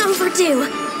long overdue.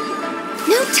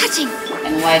 No touching.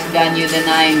 And why is Ganyu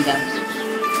denying them?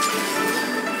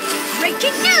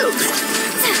 Breaking news.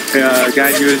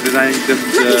 Ganyu is denying them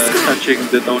touching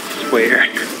the don't square.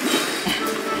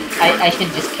 I should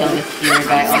just kill this here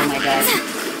guy. Oh my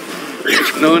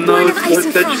god. No, Born of ice don't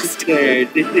and touch frost. square.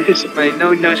 This is my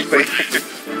no square.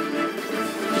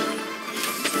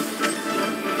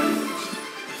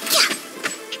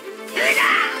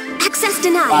 Access Wow,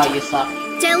 denied. you suck.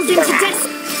 Delve into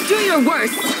destiny. Do your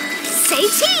worst. Say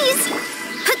cheese.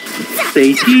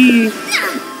 Say cheese.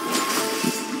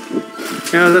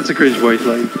 Yeah, that's a cringe voice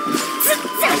line.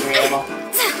 Agreeable.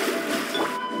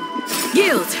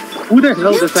 Yield. Who the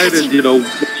hell No decided, touching. you know,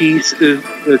 cheese is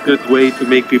a good way to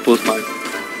make people smile?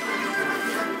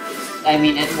 I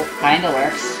mean, it kind of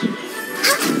works.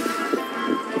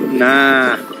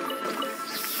 Nah.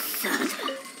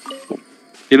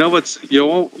 You know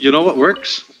what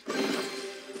works?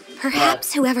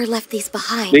 Perhaps whoever left these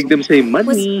behind Make them say was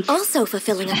money. also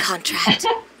fulfilling a contract.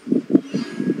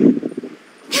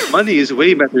 Money is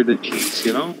way better than cheese,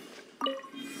 you know?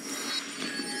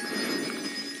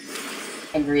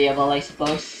 Agreeable, I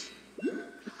suppose.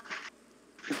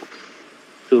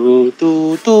 Do,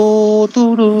 do, do,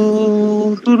 do,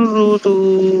 do, do, do,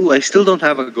 do. I still don't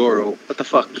have a Goro. What the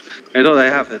fuck? I thought I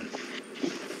have it.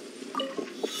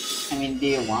 I mean, do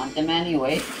you want them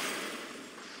anyway?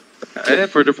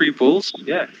 For the free pulls?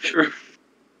 Yeah, sure.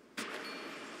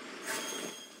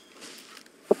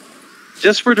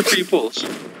 Just for the free pulls.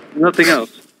 Nothing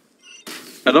else.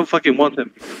 I don't fucking want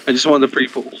them. I just want the free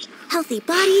pulls. Healthy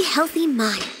body, healthy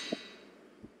mind.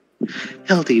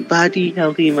 Healthy body,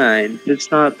 healthy mind. It's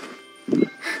not...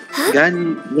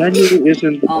 Ganyu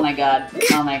isn't... Oh my god.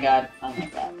 Oh my god. Oh my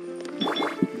god.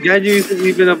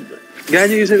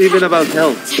 Ganyu isn't even about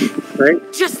health, right?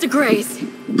 Just a graze.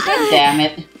 God damn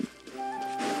it.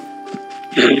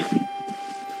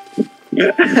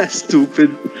 Stupid.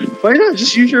 Why not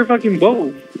just use your fucking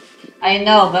bow? I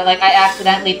know, but like I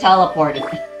accidentally teleported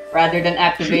rather than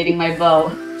activating my bow.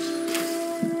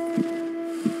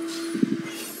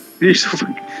 You're so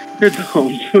fucking... You're dumb.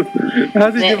 How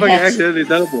did you fucking That's- accidentally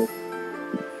teleport?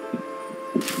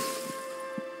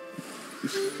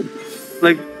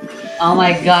 Like, Oh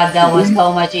my god, that was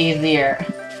so much easier.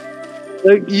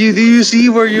 do you see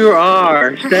where you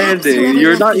are Perhaps standing? whoever You're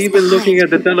left not these even looking at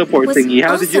the behind teleport was thingy.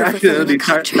 How did you also fulfilling accidentally a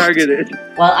contract. target it?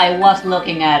 Well, I was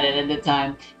looking at it at the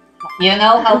time. You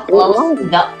know how close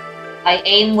I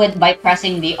aim by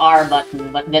pressing the R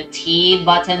button, but the T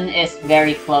button is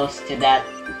very close to that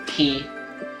key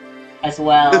as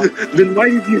well. Then why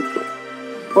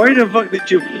the fuck did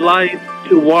you fly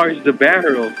towards the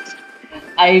barrel?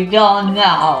 I don't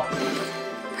know.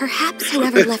 Perhaps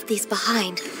whoever left these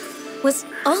behind was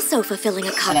also fulfilling a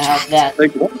What the hell's contract. that?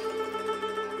 Like what?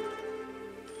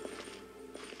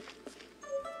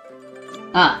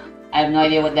 Huh. I have no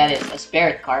idea what that is. A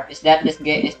spirit carp. Is that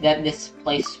this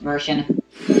place version?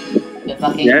 The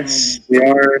fucking Yes,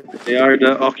 they are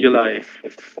the oculi.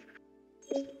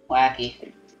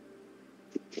 wacky.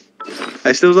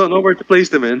 I still don't know where to place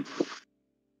them in.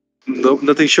 Nope,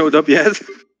 nothing showed up yet.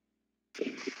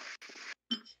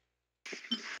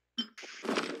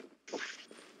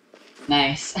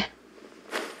 Nice.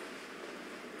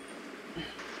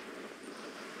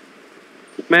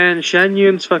 Man, Shan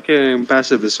Yun's fucking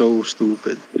passive is so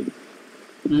stupid.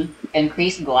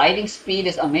 Increased gliding speed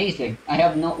is amazing. I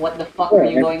have no. What the fuck are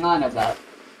you Yeah. going on about?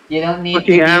 You don't need to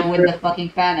Fucking deal with Amber. the fucking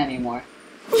fan anymore.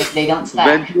 If they don't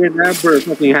stack. Venti and Amber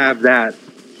fucking have that.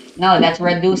 No, that's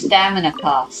reduced stamina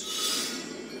cost.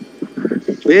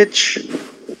 Bitch.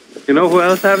 You know who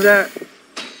else have that?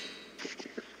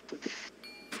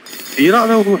 Do you not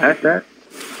know who has that?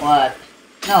 What?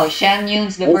 No, Shan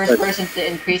Yun's the first person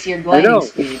to increase your I gliding know.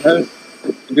 speed.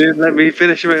 You didn't let me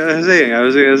finish what I was saying. I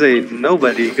was gonna say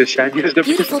nobody, because Shania is the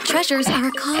Beautiful treasures are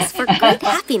a cause for great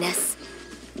happiness.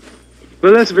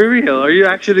 But let's be real. Are you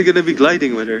actually gonna be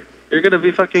gliding with her? You're gonna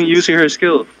be fucking using her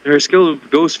skill. Her skill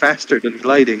goes faster than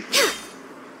gliding.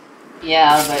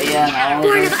 Yeah, but yeah, no.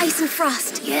 Born of ice and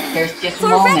frost. There's just For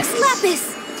moments. Rex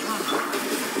Lapis.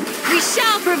 We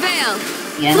shall prevail.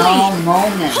 You know,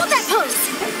 moments. Hold that pose.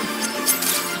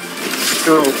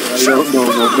 No, I don't know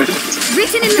moments.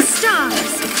 Written in the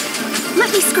stars.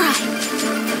 Let me scribe.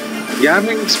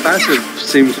 Yamming's passive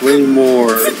seems way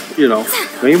more, you know,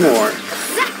 way more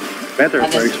better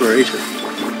for exploration.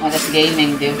 What does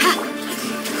gaming do?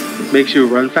 Makes you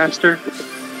run faster.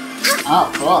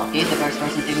 Oh, cool. He's the first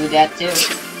person to do that too.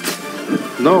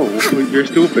 No, you're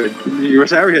stupid.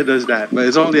 Rosaria does that, but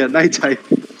it's only at nighttime.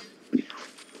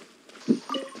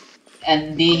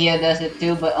 And Dihia does it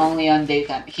too, but only on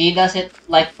daytime. He does it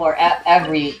like for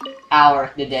every hour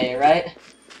of the day, right?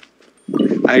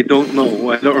 I don't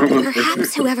know. I don't remember.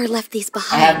 Perhaps whoever left these I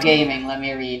behind. have gaming. Let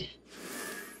me read.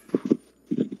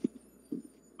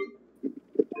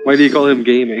 Why do you call him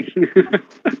gaming?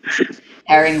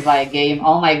 Herring via game.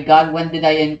 Oh my god, when did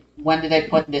I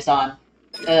put this on?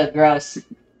 Ugh, gross.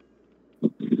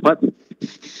 What?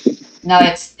 No,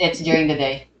 it's during the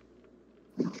day.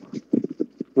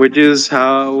 Which is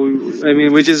how, I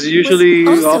mean, which is usually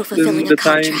Was also often fulfilling the a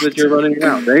time contract. that you're running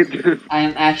around, right? I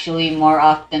am actually more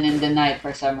often in the night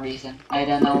for some reason. I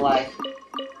don't know why.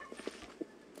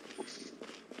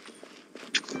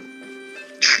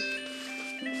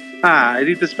 I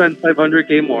need to spend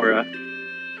 500k more.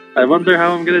 I wonder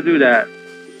how I'm gonna do that.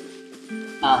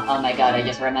 Oh my god, I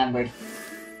just remembered.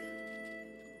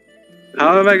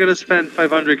 How am I gonna spend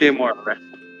 500k more?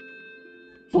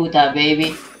 Futa,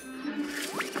 baby.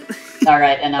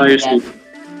 Alright, enough Oh, of you're that. stupid.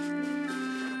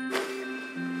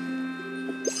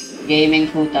 Gaming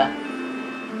Futa.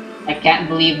 I can't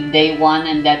believe day one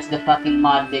and that's the fucking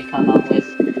mod they come up with.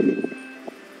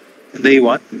 Day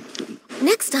what?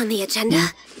 Next on the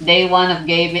agenda. Day one of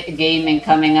gaming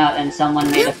coming out and someone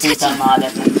made a Futa mod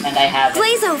and I have it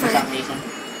Glaze for over. some reason.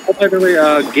 Oh, by the way,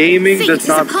 gaming Fate does is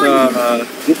not upon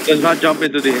does not jump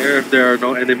into the air if there are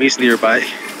no enemies nearby.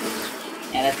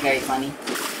 Yeah, that's very funny.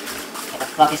 What the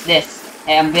fuck is this?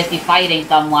 Hey, I'm busy fighting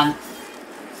someone.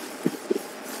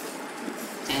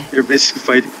 You're busy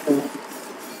fighting.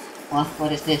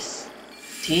 What is this?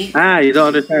 Tea? You don't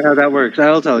understand how that works.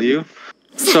 I'll tell you.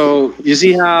 So, you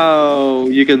see how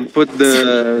you can put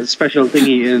the special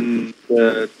thingy in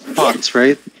the pots,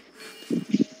 right?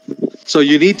 So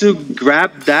you need to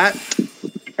grab that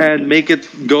and make it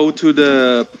go to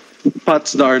the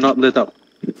pots that are not lit up.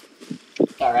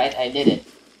 Alright, I did it.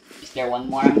 Is there one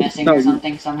more I'm missing No, or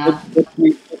something somehow?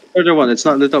 The other one, it's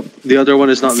not lit up. The other one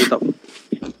is not lit up.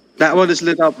 That one is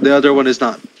lit up, the other one is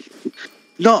not.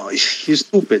 No, you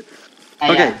stupid.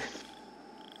 Okay.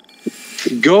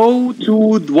 Go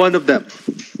to one of them.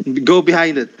 Go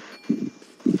behind it.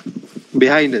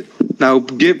 Behind it. Now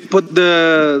put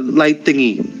the light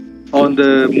thingy on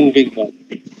the moving one.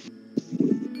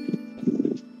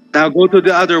 Now go to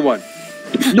the other one.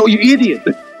 No, you idiot!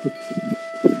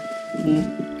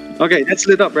 Okay, that's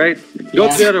lit up, right? Go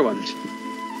to the other one.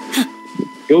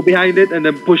 Go behind it and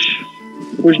then push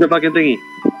the fucking thingy.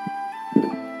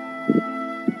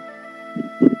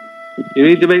 You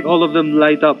need to make all of them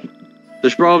light up.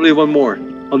 There's probably one more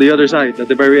on the other side at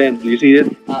the very end. Do you see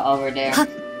it? Over there.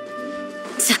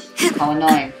 How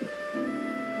annoying.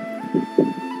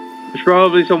 There's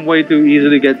probably some way to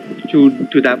easily get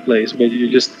to that place, but you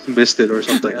just missed it or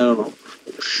something. I don't know.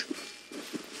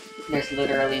 There's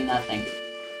literally nothing.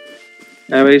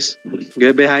 Anyways,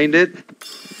 get behind it.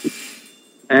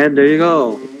 And there you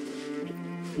go.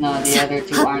 No, the other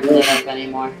two aren't lit up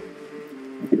anymore.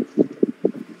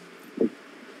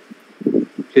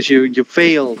 Because you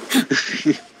failed.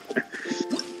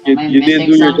 Am I you didn't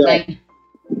missing do your something?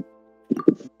 job.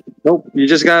 Nope, you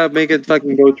just gotta make it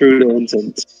fucking go through the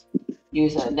incense.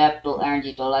 Use adaptable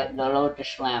energy to light the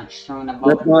lotus lamp strewn above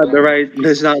That's not the right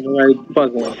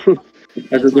puzzle.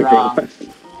 That's a It's different wrong. one.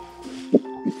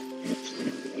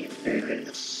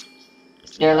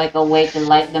 Is there like a way to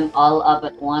light them all up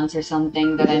at once or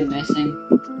something that I'm missing?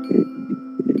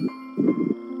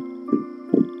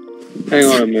 Hang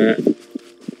on a minute.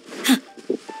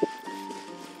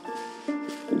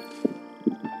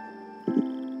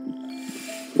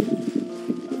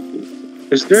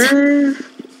 Is there...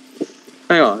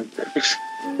 Hang on.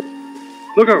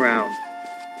 Look around.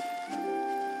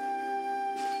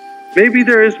 Maybe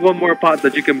there is one more pot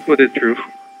that you can put it through.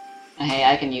 Hey,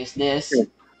 I can use this. Yeah.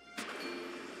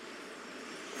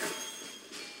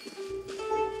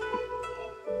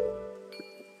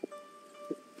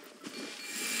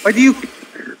 Why do you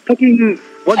fucking...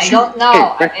 I don't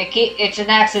know. It's an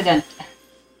accident.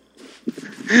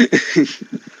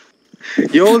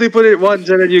 You only put it once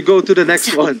and then you go to the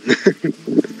next one.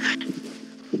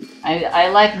 I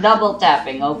like double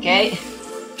tapping, okay?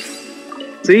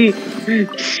 See?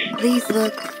 These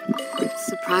look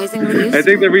surprisingly useful. I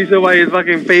think the reason why it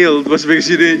fucking failed was because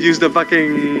you didn't use the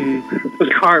fucking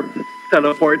carp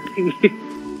teleport thingy.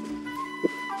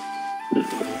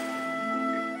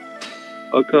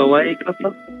 Okay, why?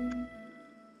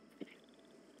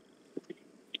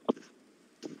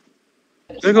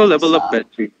 Let's go level up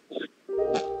Betty.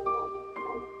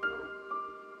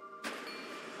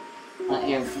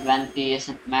 Your Venti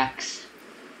isn't max.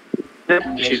 Yep,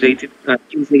 she's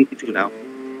 82 now.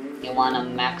 You wanna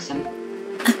max him?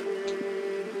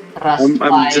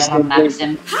 I'm just max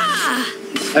him.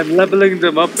 I'm leveling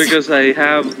them up because I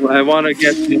want to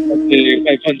get the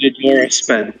 500 more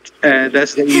spent, and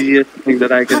that's the easiest thing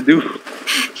that I can do.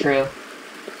 True.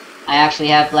 I actually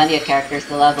have plenty of characters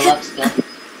to level up still.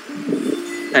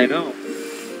 I know.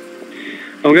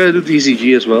 I'm gonna do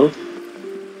TCG as well.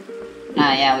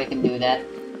 Ah, yeah, we can do that.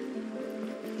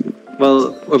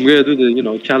 Well, I'm gonna do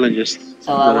the challenges.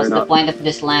 So, what's the point of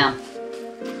this lamp?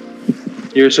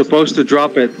 You're supposed to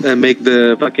drop it and make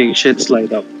the fucking shit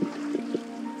slide up.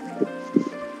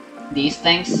 These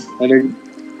things? And then,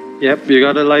 yep, you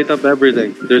gotta light up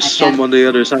everything. There's some on the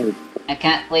other side. I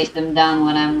can't place them down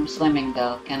when I'm swimming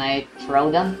though. Can I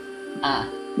throw them? Ah,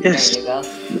 yes. There you go.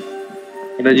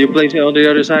 And then you place it on the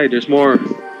other side. There's more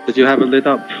that you haven't lit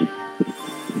up.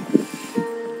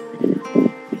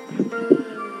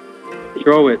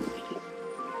 Throw it.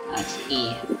 That's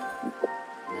E.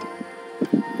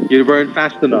 You weren't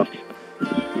fast enough.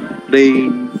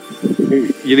 You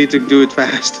need to do it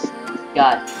fast.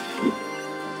 Got.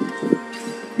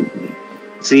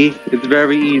 See, it's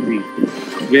very easy.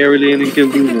 Very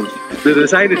inconvenient. The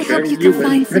design is I very hope you human. can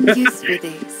find some use for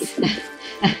these.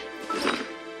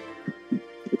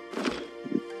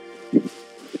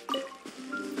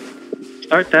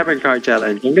 Start Tavern Card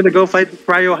Challenge. I'm gonna go fight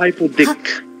Cryo Hypo Dick.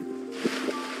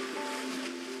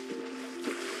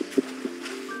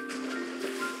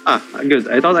 I'm good.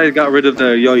 I thought I got rid of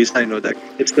the Yoi Sino deck.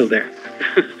 It's still there.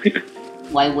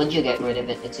 Why would you get rid of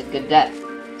it? It's a good deck.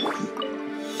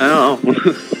 I don't know.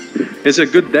 It's a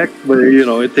good deck, but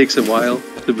it takes a while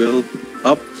to build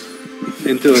up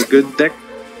into a good deck.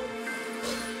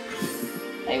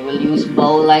 I will use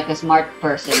bow like a smart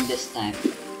person this time.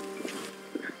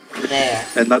 There.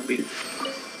 And not me.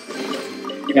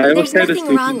 Yeah, I was There's kind of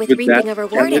nothing wrong stupid with with reaping that a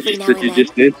reward every challenge now that and you then.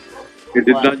 just did. I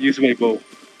did What? not use my bow.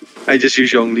 I just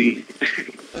used Zhongli.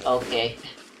 Okay.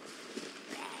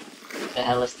 The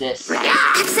hell is this?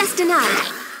 Access denied.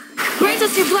 Grant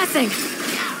us your blessing.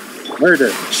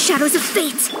 Murder. Shadows of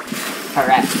fate.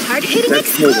 Correct. Hard-hitting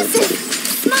That's murder. explosive.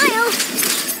 Smile.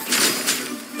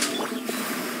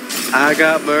 I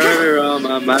got murder on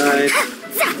my mind.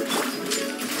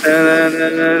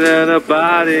 And a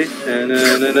body.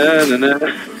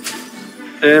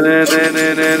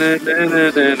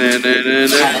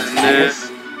 Status.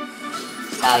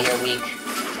 Ow, you're weak.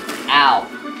 Ow.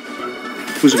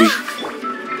 Who's weak?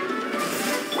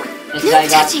 This No guy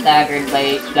got touching. staggered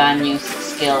by Ganyu's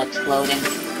skill exploding.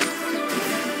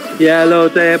 Yellow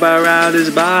tape around his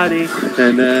body. What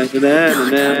the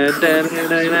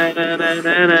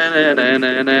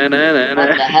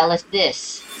hell is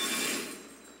this?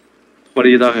 What are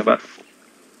you talking about?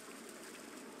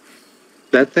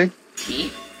 That thing?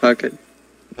 Key? Okay.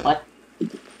 What?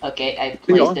 Okay, I Hang on.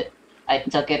 placed it. I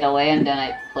took it away and then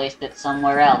I placed it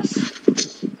somewhere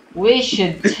else. We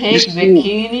should take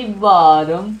Bikini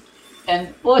Bottom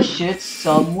and push it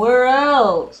somewhere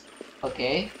else.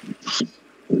 Okay.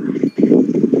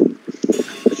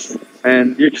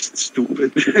 And you're just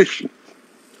stupid.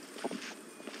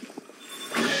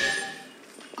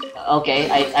 Okay,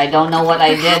 I don't know what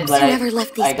I did, but Whoever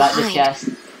left these I got the behind chest.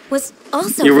 was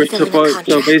also You were fulfilling a supposed.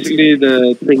 So contract. basically,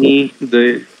 the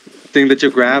thing that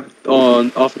you grabbed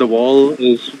off the wall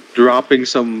is dropping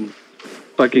some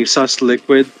fucking sus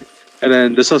liquid, and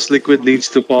then the sus liquid needs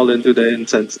to fall into the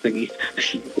incense thingy.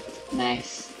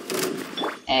 Nice.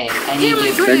 Hey, I need you,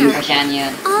 Healing for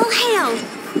Canyon. All hail.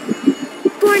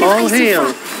 Born of All ice and hail.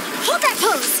 frost. Hold that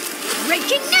pose.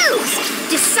 Breaking news.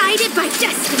 Decided by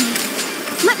destiny.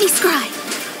 Let me scribe.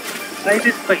 I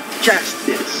did by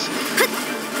justice.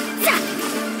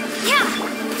 Yeah.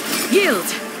 Yield.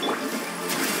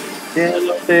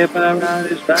 Yellow tape around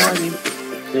his body.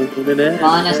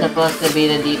 Mon is supposed to be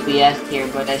the DPS here,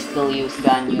 but I still use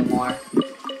Ganyu more.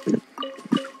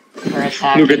 For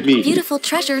attacking. Look at me. Beautiful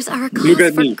treasures are a cause Look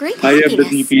at for me. great I am the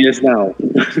happiness. DPS now.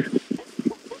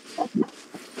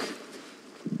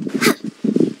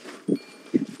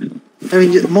 I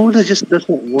mean, Mona just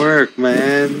doesn't work,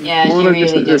 man. Yeah, she Mona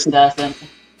really just doesn't. doesn't.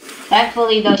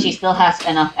 Thankfully, though, she still has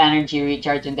enough energy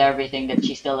recharge and everything that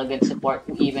she's still a good support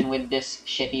even with this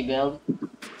shitty build.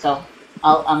 So,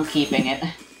 I'm keeping it.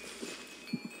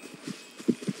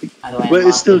 How do I But it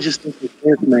unlock still it? just doesn't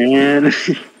work, man.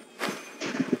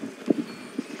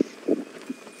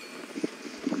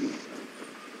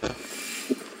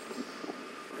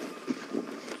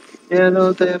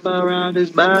 Yellow tape around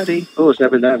his body. Oh,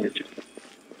 7 damage.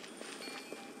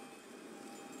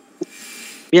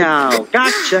 Meow.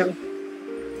 Gotcha.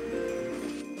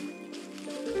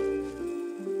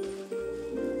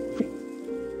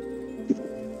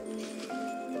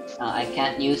 I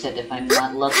can't use it if I'm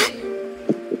not looking.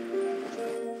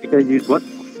 You can use what?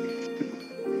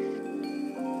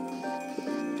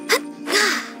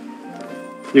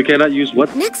 You cannot use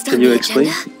what? Next Can on you the explain?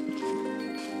 agenda.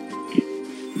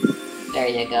 There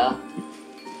you go.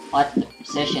 What? The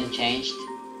position changed.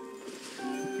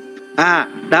 Ah,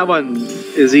 that one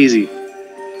is easy.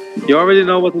 You already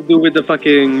know what to do with the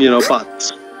fucking,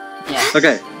 pots. Yes.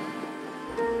 Okay,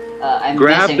 I'm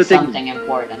Grab missing the thing. something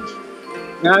important.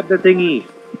 grab the thingy.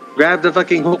 Grab the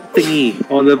fucking hook thingy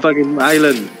on the fucking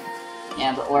island.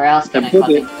 Yeah, but where else can I And put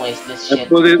fucking it- place this And shit?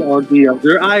 put it on the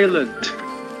other island.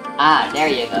 Ah, there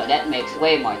you go. That makes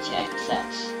way more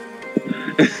sense.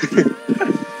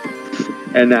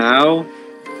 And now,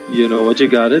 you know what you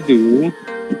gotta do.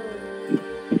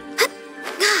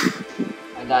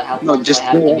 My god, how No, close do just I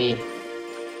have go to up. be?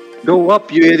 Go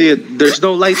up, you idiot. There's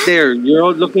no light there. You're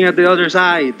all looking at the other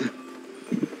side.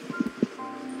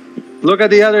 Look at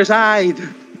the other side.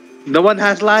 The one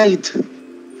has light.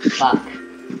 Fuck.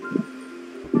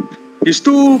 You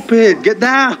stupid. Get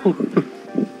down.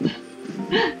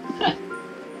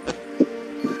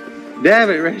 Damn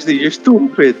it, Resty. You're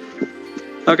stupid.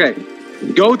 Okay.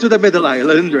 Go to the middle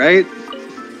island, right?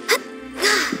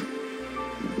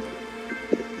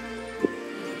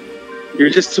 You're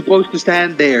just supposed to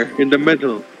stand there in the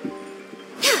middle.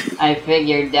 I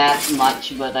figured that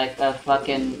much, but I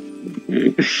fucking...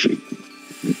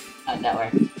 that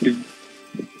worked.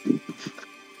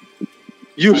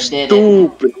 You I did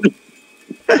it. stupid.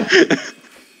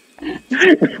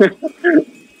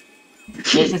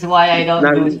 This is why I don't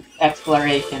Now- do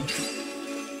exploration.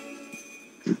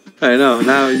 I know.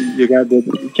 Now you got the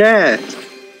chest.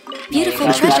 Beautiful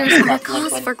There you go, treasures that's are a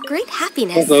liquid. cause for great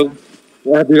happiness. Also,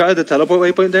 have you got the teleport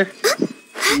waypoint there?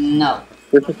 No.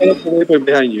 There's a teleport waypoint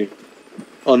behind you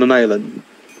on an island.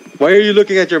 Why are you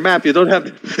looking at your map? You don't have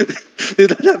you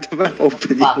don't have the map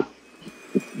open. Fuck.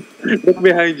 Look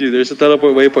behind you. There's a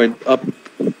teleport waypoint. Up.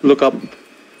 Look up.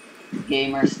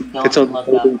 Gamers don't It's on, look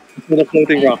up. it's on a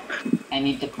floating rock. I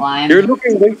need to climb. You're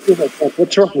looking way too much up.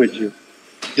 What's wrong with you?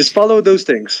 Just follow those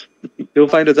things. You'll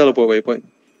find a teleport waypoint.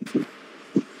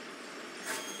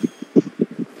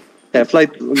 Yeah,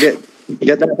 flight.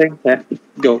 Get that thing. Yeah,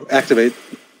 go activate,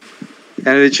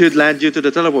 and it should land you to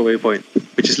the teleport waypoint,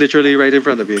 which is literally right in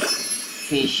front of you.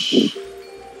 Fish.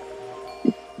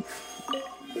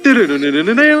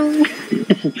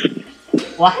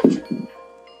 What?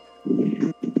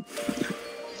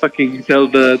 Fucking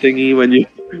Zelda thingy when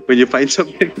you find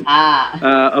something.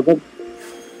 Ah.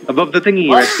 Above the thingy,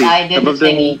 What? Resty. I did the Above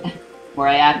thingy. Where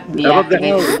I Above the deactivated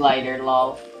house. the glider,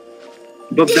 lol.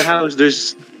 Above the house,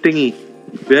 there's thingy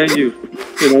behind you.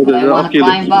 You know I the wanna Oculus.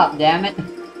 climb up, damn it.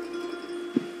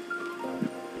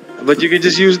 But you can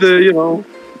just use the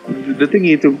the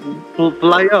thingy to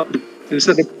fly up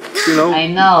instead of I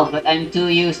know, but I'm too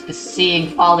used to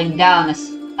seeing falling down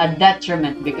as a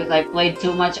detriment because I played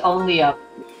too much only up.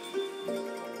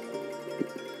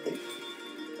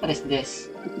 What is this?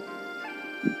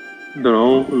 Don't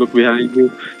know. Look behind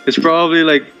you. It's probably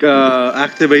like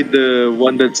activate the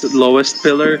one that's the lowest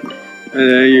pillar, and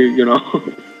then you know.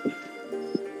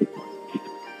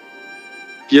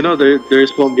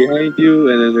 There's one behind you,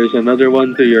 and then there's another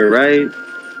one to your right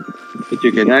that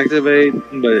you can activate.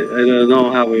 But I don't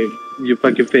know how you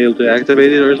fucking failed to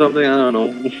activate it or something. I don't know.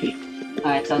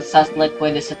 Alright, so sus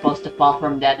liquid is supposed to fall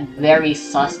from that very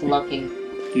sus looking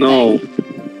No,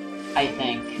 I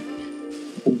think.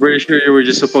 I'm pretty sure you were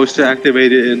just supposed to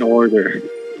activate it in order,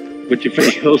 but you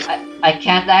failed. I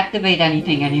can't activate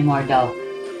anything anymore though.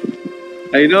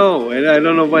 I know, and I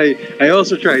don't know why. I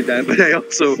also tried that, but I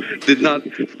also did not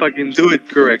fucking do it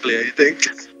correctly, I think.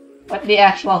 What the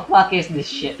actual fuck is this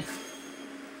shit?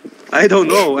 I don't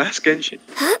know, ask Genshin.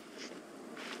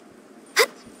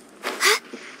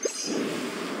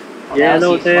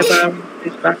 Yellow What else tape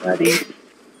is body.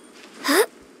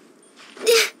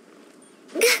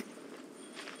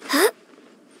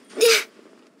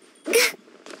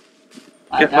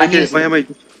 why am I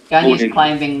Ganyu's moaning?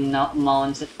 climbing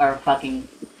moans are fucking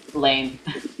lame.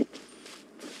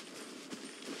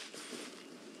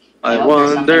 I hope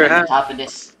there's something wonder at the how. top of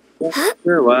this.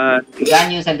 Wonder what.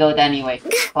 Ganyu's a goat anyway.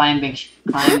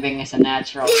 Climbing is a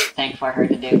natural thing for her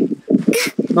to do.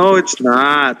 No, it's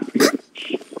not.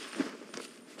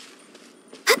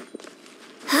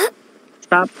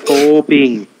 Stop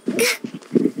coping.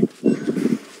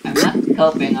 I'm not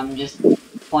coping, I'm just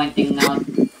pointing out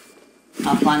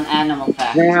a fun animal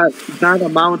fact. Not a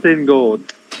mountain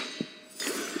goat.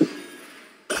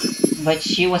 But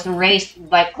she was raised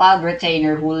by Cloud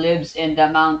Retainer who lives in the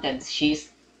mountains.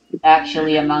 She's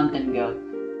actually a mountain goat.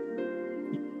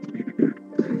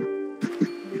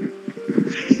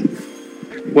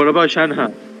 What about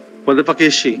Shanha? What the fuck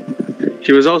is she?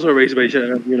 She was also raised by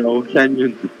Shan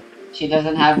Yun. She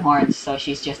doesn't have horns, so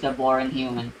she's just a boring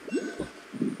human.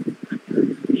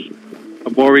 A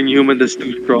boring human that's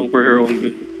too strong for her own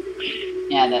good.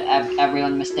 Yeah,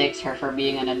 everyone mistakes her for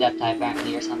being an Adepti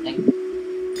apparently or something.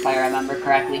 If I remember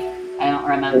correctly. I don't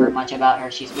remember much about her,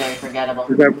 she's very forgettable.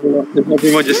 Does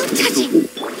everyone just...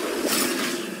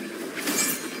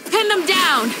 Pin them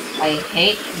down! I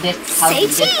hate how Say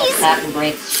this cheese! attack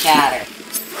breaks Shatter.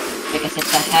 Because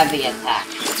it's a heavy attack.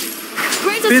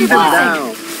 Grant us Pin your them Why? blessing!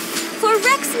 down! For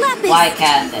Rex Lapis. Why,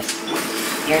 Candace?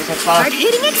 You're Hard supposed...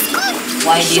 hitting exclusive.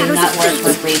 Why do you Shadows not of work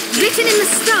for fate, free? written in the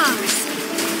stars.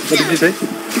 What did you say?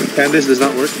 Candace does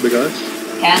not work because...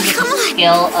 Candace's Come on,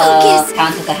 skill focus.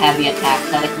 counts as a heavy attack,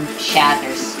 so it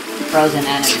shatters frozen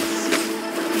enemies.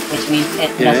 Which means it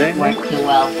doesn't work too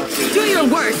well for free. Do your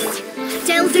worst!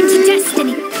 Delve into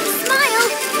destiny. Smile.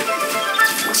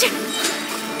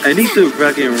 I need to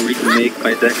fucking remake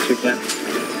my decks again.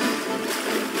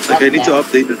 Like, I need to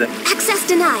update the deck. Access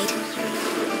denied.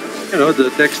 You know, the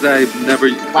decks that I've never...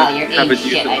 Wow, you're aim haven't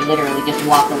shit. used. I literally just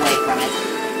walk away from it.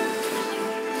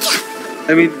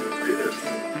 I mean,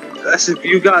 as if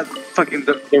you got fucking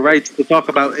the rights to talk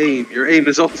about aim. Your aim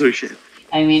is also shit.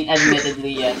 I mean,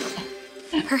 admittedly, yes.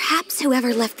 Perhaps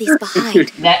whoever left these behind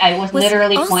That I was was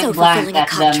literally also point blank fulfilling a at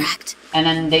them, contract. and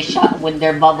then they shot with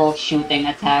their bubble shooting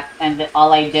attack, and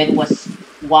all I did was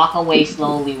walk away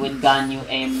slowly with Ganyu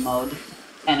aim mode,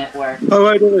 and it worked. Oh,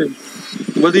 by the way,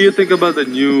 what do you think about the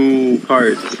new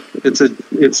card?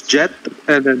 It's Jet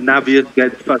and then Navius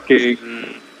dead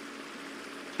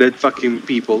fucking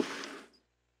people.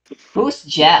 Who's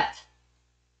Jet?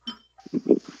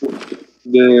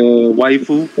 The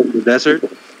waifu from the desert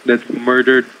that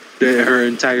murdered her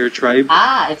entire tribe.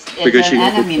 Ah, it's Because she an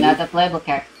was enemy, a- not a playable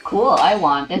character. Cool, I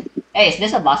want it. Hey, is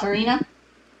this a boss arena?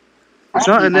 It's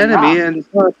not an enemy and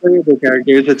it's not a playable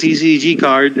character. It's a TCG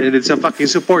card and it's a fucking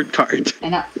support card. I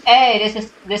know. Hey,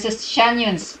 this is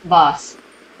Shanyun's boss.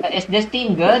 Is this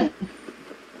team good?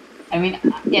 I mean,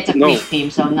 it's a No. Greek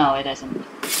team, so no, it isn't.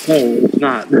 No, it's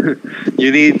not.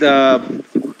 You need Do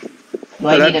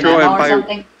I need an Electro ammo and or Pyro.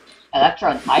 something? Electro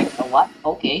and Pyro? What?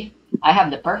 Okay. I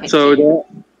have the perfect So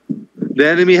team. the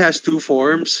enemy has two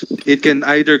forms. It can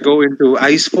either go into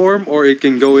ice form or it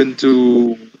can go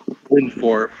into wind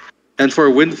form. And for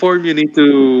wind form, you need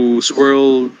to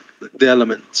swirl the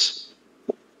elements.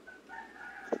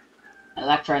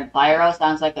 Electro and Pyro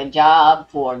sounds like a job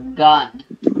for gun.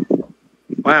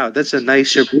 Wow, that's a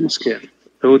nice Shaboom skin.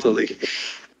 Totally.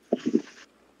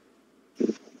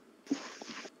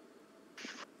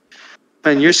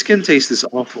 Man, your skin taste is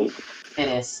awful. It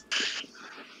is.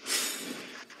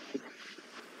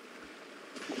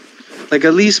 Like,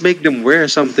 at least make them wear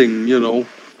something,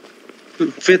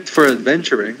 fit for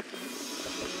adventuring.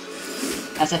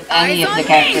 As if any of the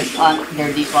characters on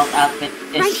their default outfit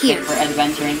is Right fit here. for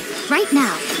adventuring. Right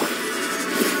now.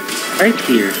 Right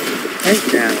here.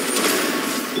 Right now.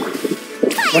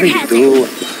 What Fire are you hazard. doing?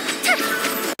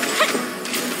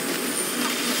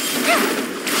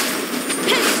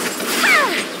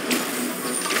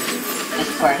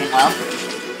 It's working well.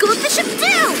 Go bishop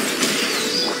down.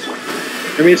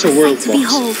 I mean, it's a world To boss.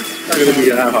 behold. It's not gonna be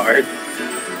that hard.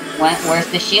 Where's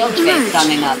the shield phase Emerge.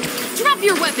 coming up? Drop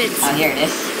your weapons! Oh, here it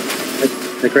is.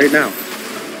 Like right now.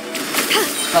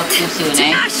 Spoke too soon, To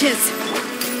eh? ashes!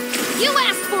 You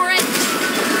asked for it.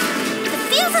 The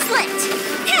fuse is lit.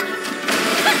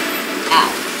 Ow.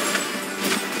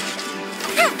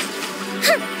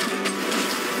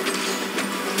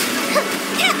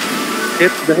 Hit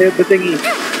the thingy.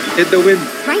 Hit the wind.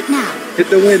 Right now. Hit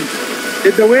the wind.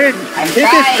 Hit the wind. I'm Hit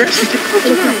trying. it. Press it.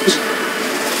 Emerge.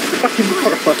 Fucking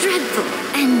What a moron. dreadful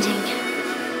ending.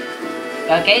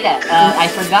 Okay then, I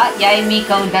forgot Yai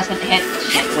Miko doesn't hit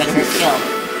shit with her skill.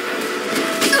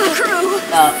 Crew!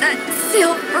 Uh, That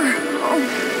silver! Oh,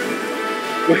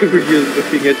 Why were you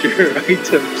looking at your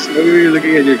items? Why were you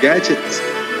looking at your gadgets?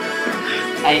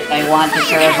 I want to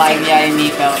survive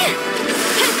Yaimiko,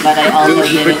 but I also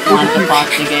didn't want to pause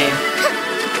the game.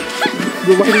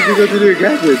 But why did you go to your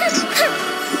gadgets?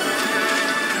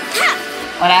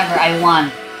 Whatever, I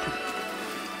won.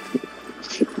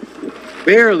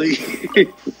 Barely.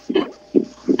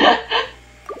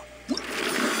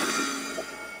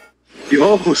 You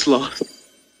almost lost.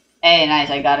 Hey, nice,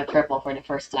 I got a triple for the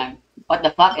first time. What the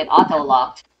fuck? It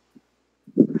auto-locked.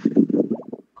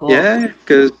 Cool. Yeah,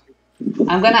 because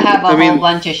I'm gonna have a I whole mean-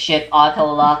 bunch of shit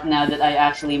auto-lock now that I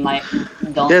actually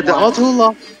don't yeah, the want. auto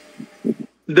lock,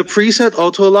 the preset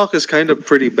auto lock is kind of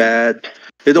pretty bad.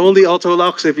 It only auto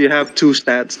locks if you have 2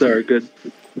 stats that are good.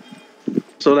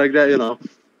 So like that,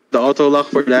 the auto lock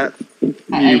for that,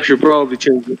 you should probably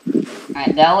change it.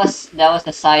 Alright, that was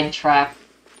the side track.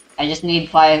 I just need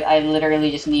 5. I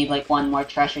literally just need like 1 more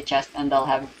treasure chest, and I'll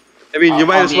have. I mean, you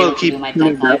might I'll as be well able to keep do my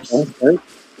doing 10 that, times. right?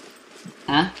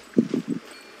 Huh?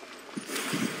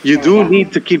 You There we do go.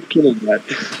 need to keep killing that.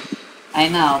 I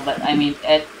know, but I mean,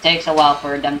 it takes a while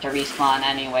for them to respawn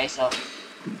anyway. So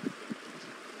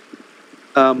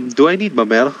Do I need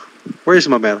Mamel? Where's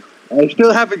Mamel? I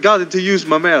still haven't gotten to use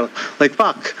Mamel. Like,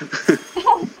 fuck.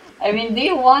 I mean, do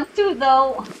you want to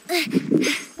though?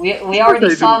 We already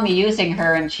I saw me using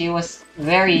her, and she was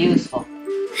very useful.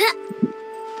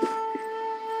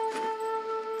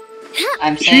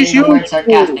 I'm saying She's the word useful.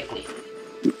 sarcastically.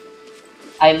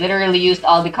 I literally used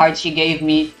all the cards she gave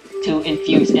me to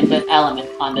infuse into an element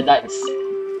on the dice.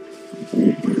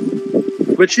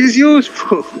 But she's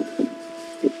useful.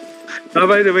 Oh,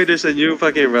 by the way, there's a new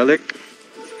fucking relic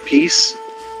piece.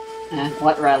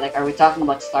 What relic? Are we talking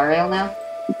about Star Rail now?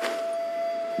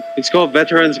 It's called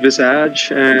Veteran's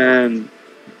Visage, and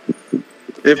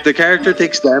if the character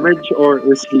takes damage or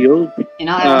is healed, You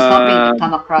know, I was hoping to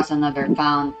come across another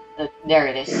found. There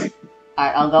it is.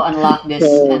 Alright, I'll go unlock this,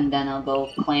 and then I'll go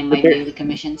claim my daily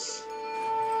commissions.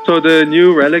 so the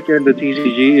new relic and the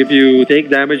TCG, if you take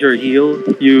damage or heal,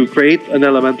 you create an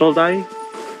elemental die.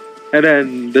 And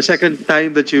then the second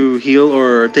time that you heal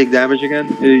or take damage again,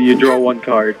 you draw 1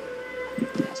 card.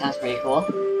 That sounds pretty cool.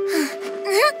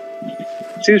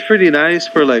 Seems pretty nice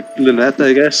for like Lynette,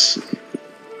 I guess.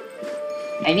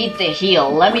 I need to heal.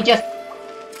 Let me just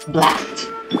blast.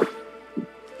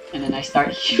 And then I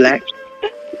start Black.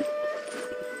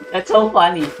 That's so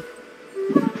funny.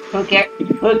 Who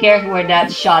cares where that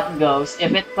shot goes?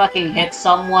 If it fucking hits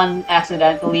someone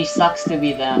accidentally, sucks to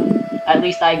be them. At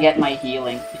least I get my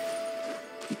healing.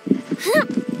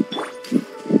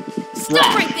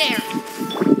 Stop right there!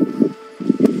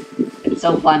 It's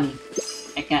so funny.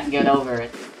 I can't get over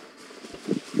it.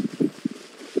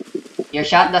 Your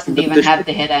shot doesn't But even the have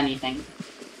to hit anything.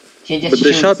 She just But the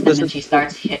shoots shot and then doesn't- she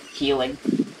starts healing.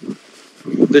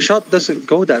 The shot doesn't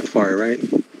go that far, right?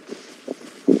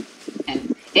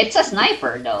 And it's a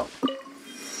sniper though.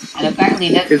 And apparently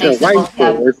that It's a thing's supposed to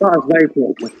have... rifle. It's not a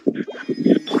rifle.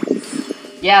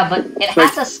 Yeah, but it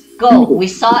has a scope. We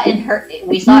saw in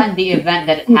the event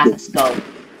that it has a scope.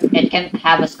 It can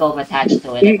have a scope attached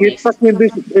to it at It least. fucking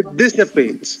it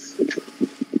dissipates.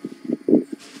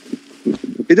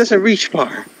 It doesn't reach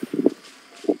far.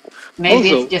 Maybe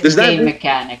Also, it's just does that game mean-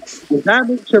 mechanics. Does that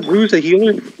make Shabruz a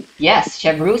healer? Yes,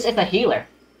 Chevrouz is a healer.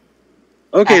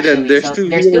 Okay, Actually, then there's so 2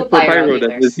 there's healers two for pyro Pyro then.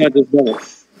 healers. It's not just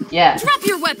both. Yeah, Drop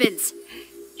your weapons!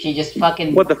 she just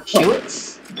fucking What the fuck?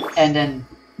 shoots, and then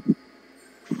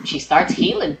she starts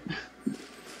healing.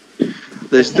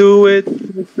 Let's do it.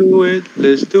 Let's do it.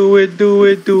 Let's do it. Do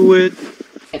it. Do it.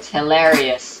 It's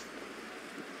hilarious.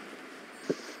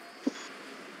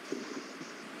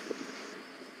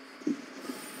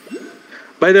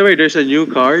 By the way, there's a new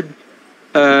card,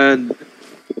 and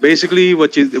basically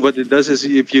what it does is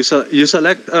if you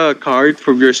select a card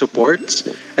from your supports,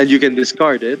 and you can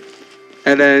discard it,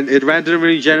 and then it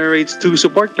randomly generates 2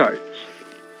 support cards.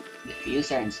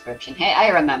 User inscription. Hey, I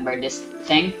remember this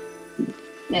thing.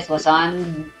 This was when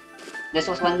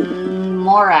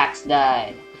Morax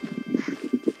died.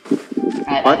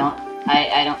 Right, What?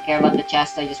 I don't care about the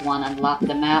chest, I just want to unlock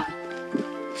the map.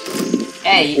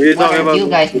 Hey, What are you what talking are about? you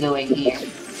guys doing here?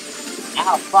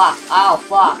 Ow fuck, ow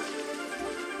fuck.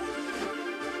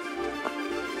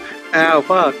 Ow,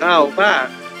 fuck, ow, fuck.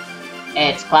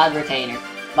 It's Cloud Retainer.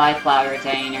 Bye Cloud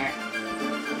Retainer.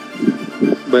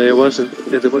 But it wasn't.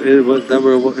 It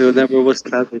never was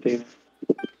Cloud Retainer.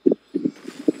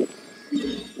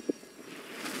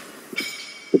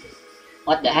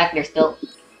 What the heck?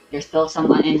 There's still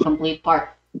some incomplete part.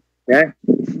 Yeah.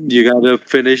 You gotta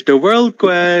finish the world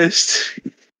quest.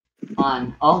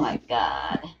 On. Oh my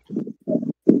god.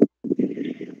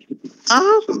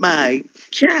 Oh my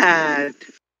god!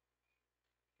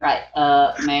 Right,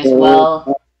 may as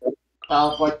well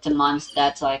teleport to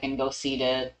Mondstadt so I can go see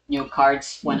the new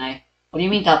cards when I... What do you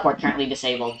mean teleport currently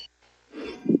disabled?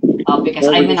 Oh, because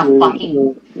I'm in a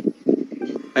fucking...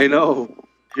 I know.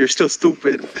 You're still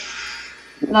stupid.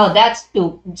 No, that's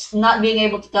stupid. It's not being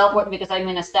able to teleport because I'm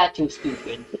in a statue,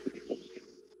 stupid.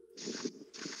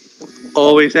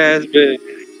 Always has been.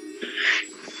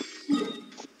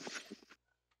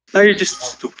 Now you're just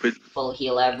stupid. Full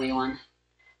heal everyone.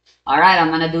 Alright, I'm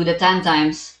gonna do the 10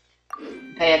 times.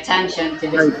 Pay attention to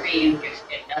the screen because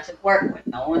it doesn't work when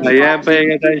no one's I am watching.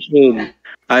 paying attention.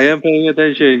 I am paying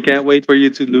attention. Can't wait for you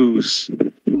to lose.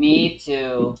 Me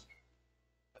too.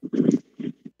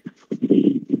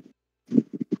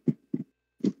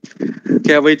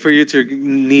 Can't wait for you to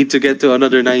need to get to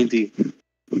another 90.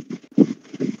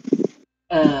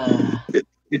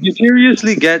 Did you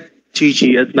seriously get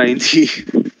Chi-Chi at 90?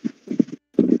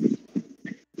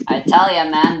 I tell ya,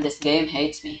 man, this game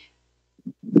hates me.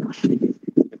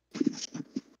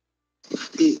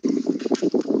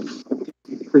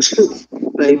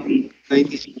 90.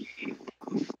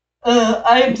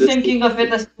 I'm thinking of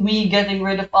it as me getting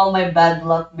rid of all my bad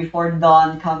luck before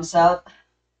Dawn comes out.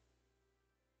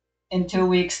 In 2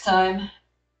 weeks' time.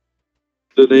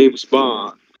 The name's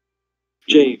Bond.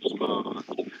 James Bond.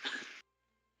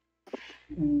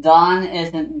 Dawn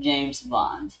isn't James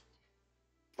Bond.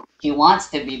 He wants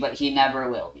to be, but he never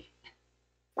will be.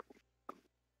 The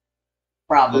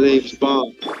Probably. name's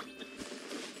Bond.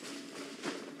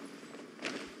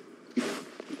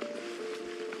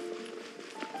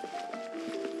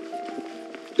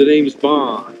 The name's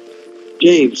Bond.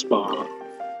 James Bond.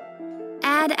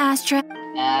 Ad Astra.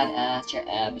 Add Astra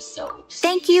episodes.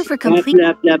 Thank you for Blah, complete.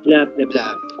 blah, blah, blah, blah,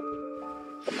 blah.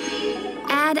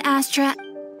 Ad Astra.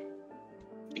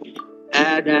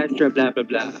 Add extra blah blah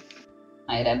blah.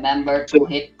 I remember to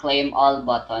hit claim all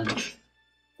button.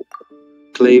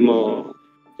 Claim all.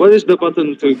 What is the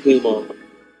button to claim all?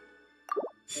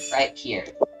 Right here.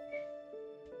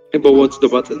 Hey, but what's the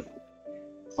button?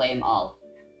 Claim all.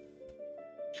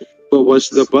 But what's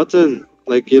the button?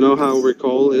 Like, you know how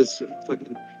recall is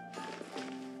fucking...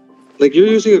 Like, you're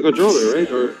using a controller,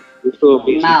 right? Or you're still a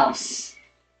PC? Mouse.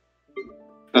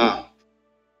 Ah.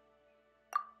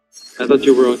 I thought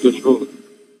you were on controller.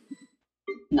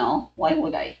 No, why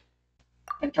would I?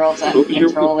 you're-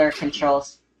 Controller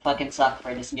controls fucking suck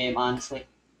for this game, honestly.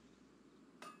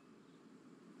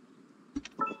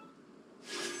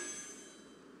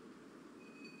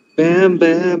 Bam,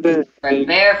 bam, bam.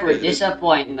 Prepare for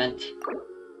disappointment.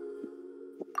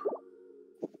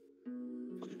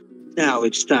 Now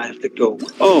it's time to go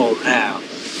all out.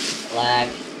 Lag.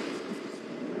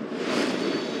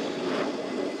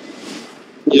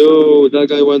 Yo, that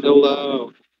guy went all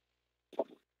out.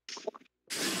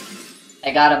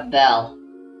 I got a bell.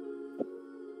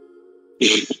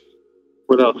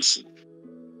 What else?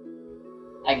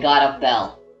 I got a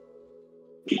bell.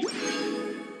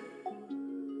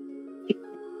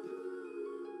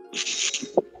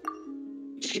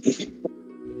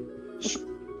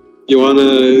 You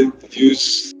wanna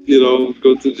use,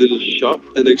 go to the shop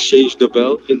and exchange the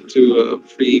bell into a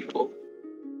free equal?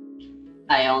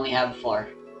 I only have 4.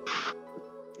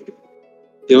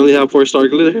 You only have 4-star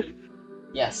glitter?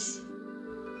 Yes.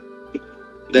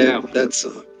 Damn, that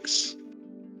sucks.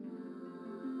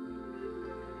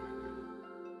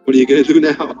 What are you gonna do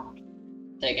now?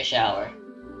 Take a shower.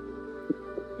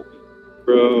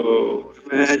 Bro,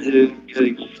 imagine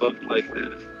getting fucked like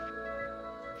that.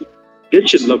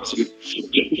 Genshin loves you.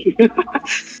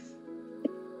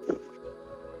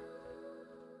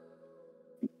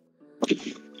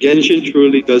 Genshin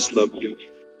truly does love you.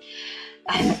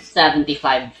 I'm at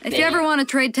 75. If you ever want to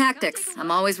trade tactics,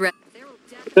 I'm always ready.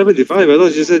 75? I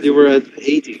thought you said you were at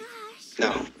 80. No.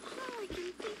 All I can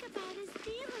think about is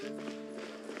dealing.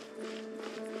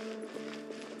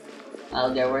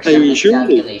 Well, there were I some mean, surely.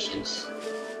 miscalculations.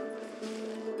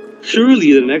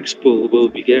 Surely the next pull will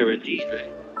be guaranteed, right?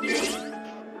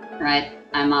 Right,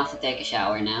 I'm off to take a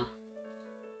shower now.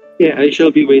 Yeah, I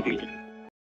shall be waiting.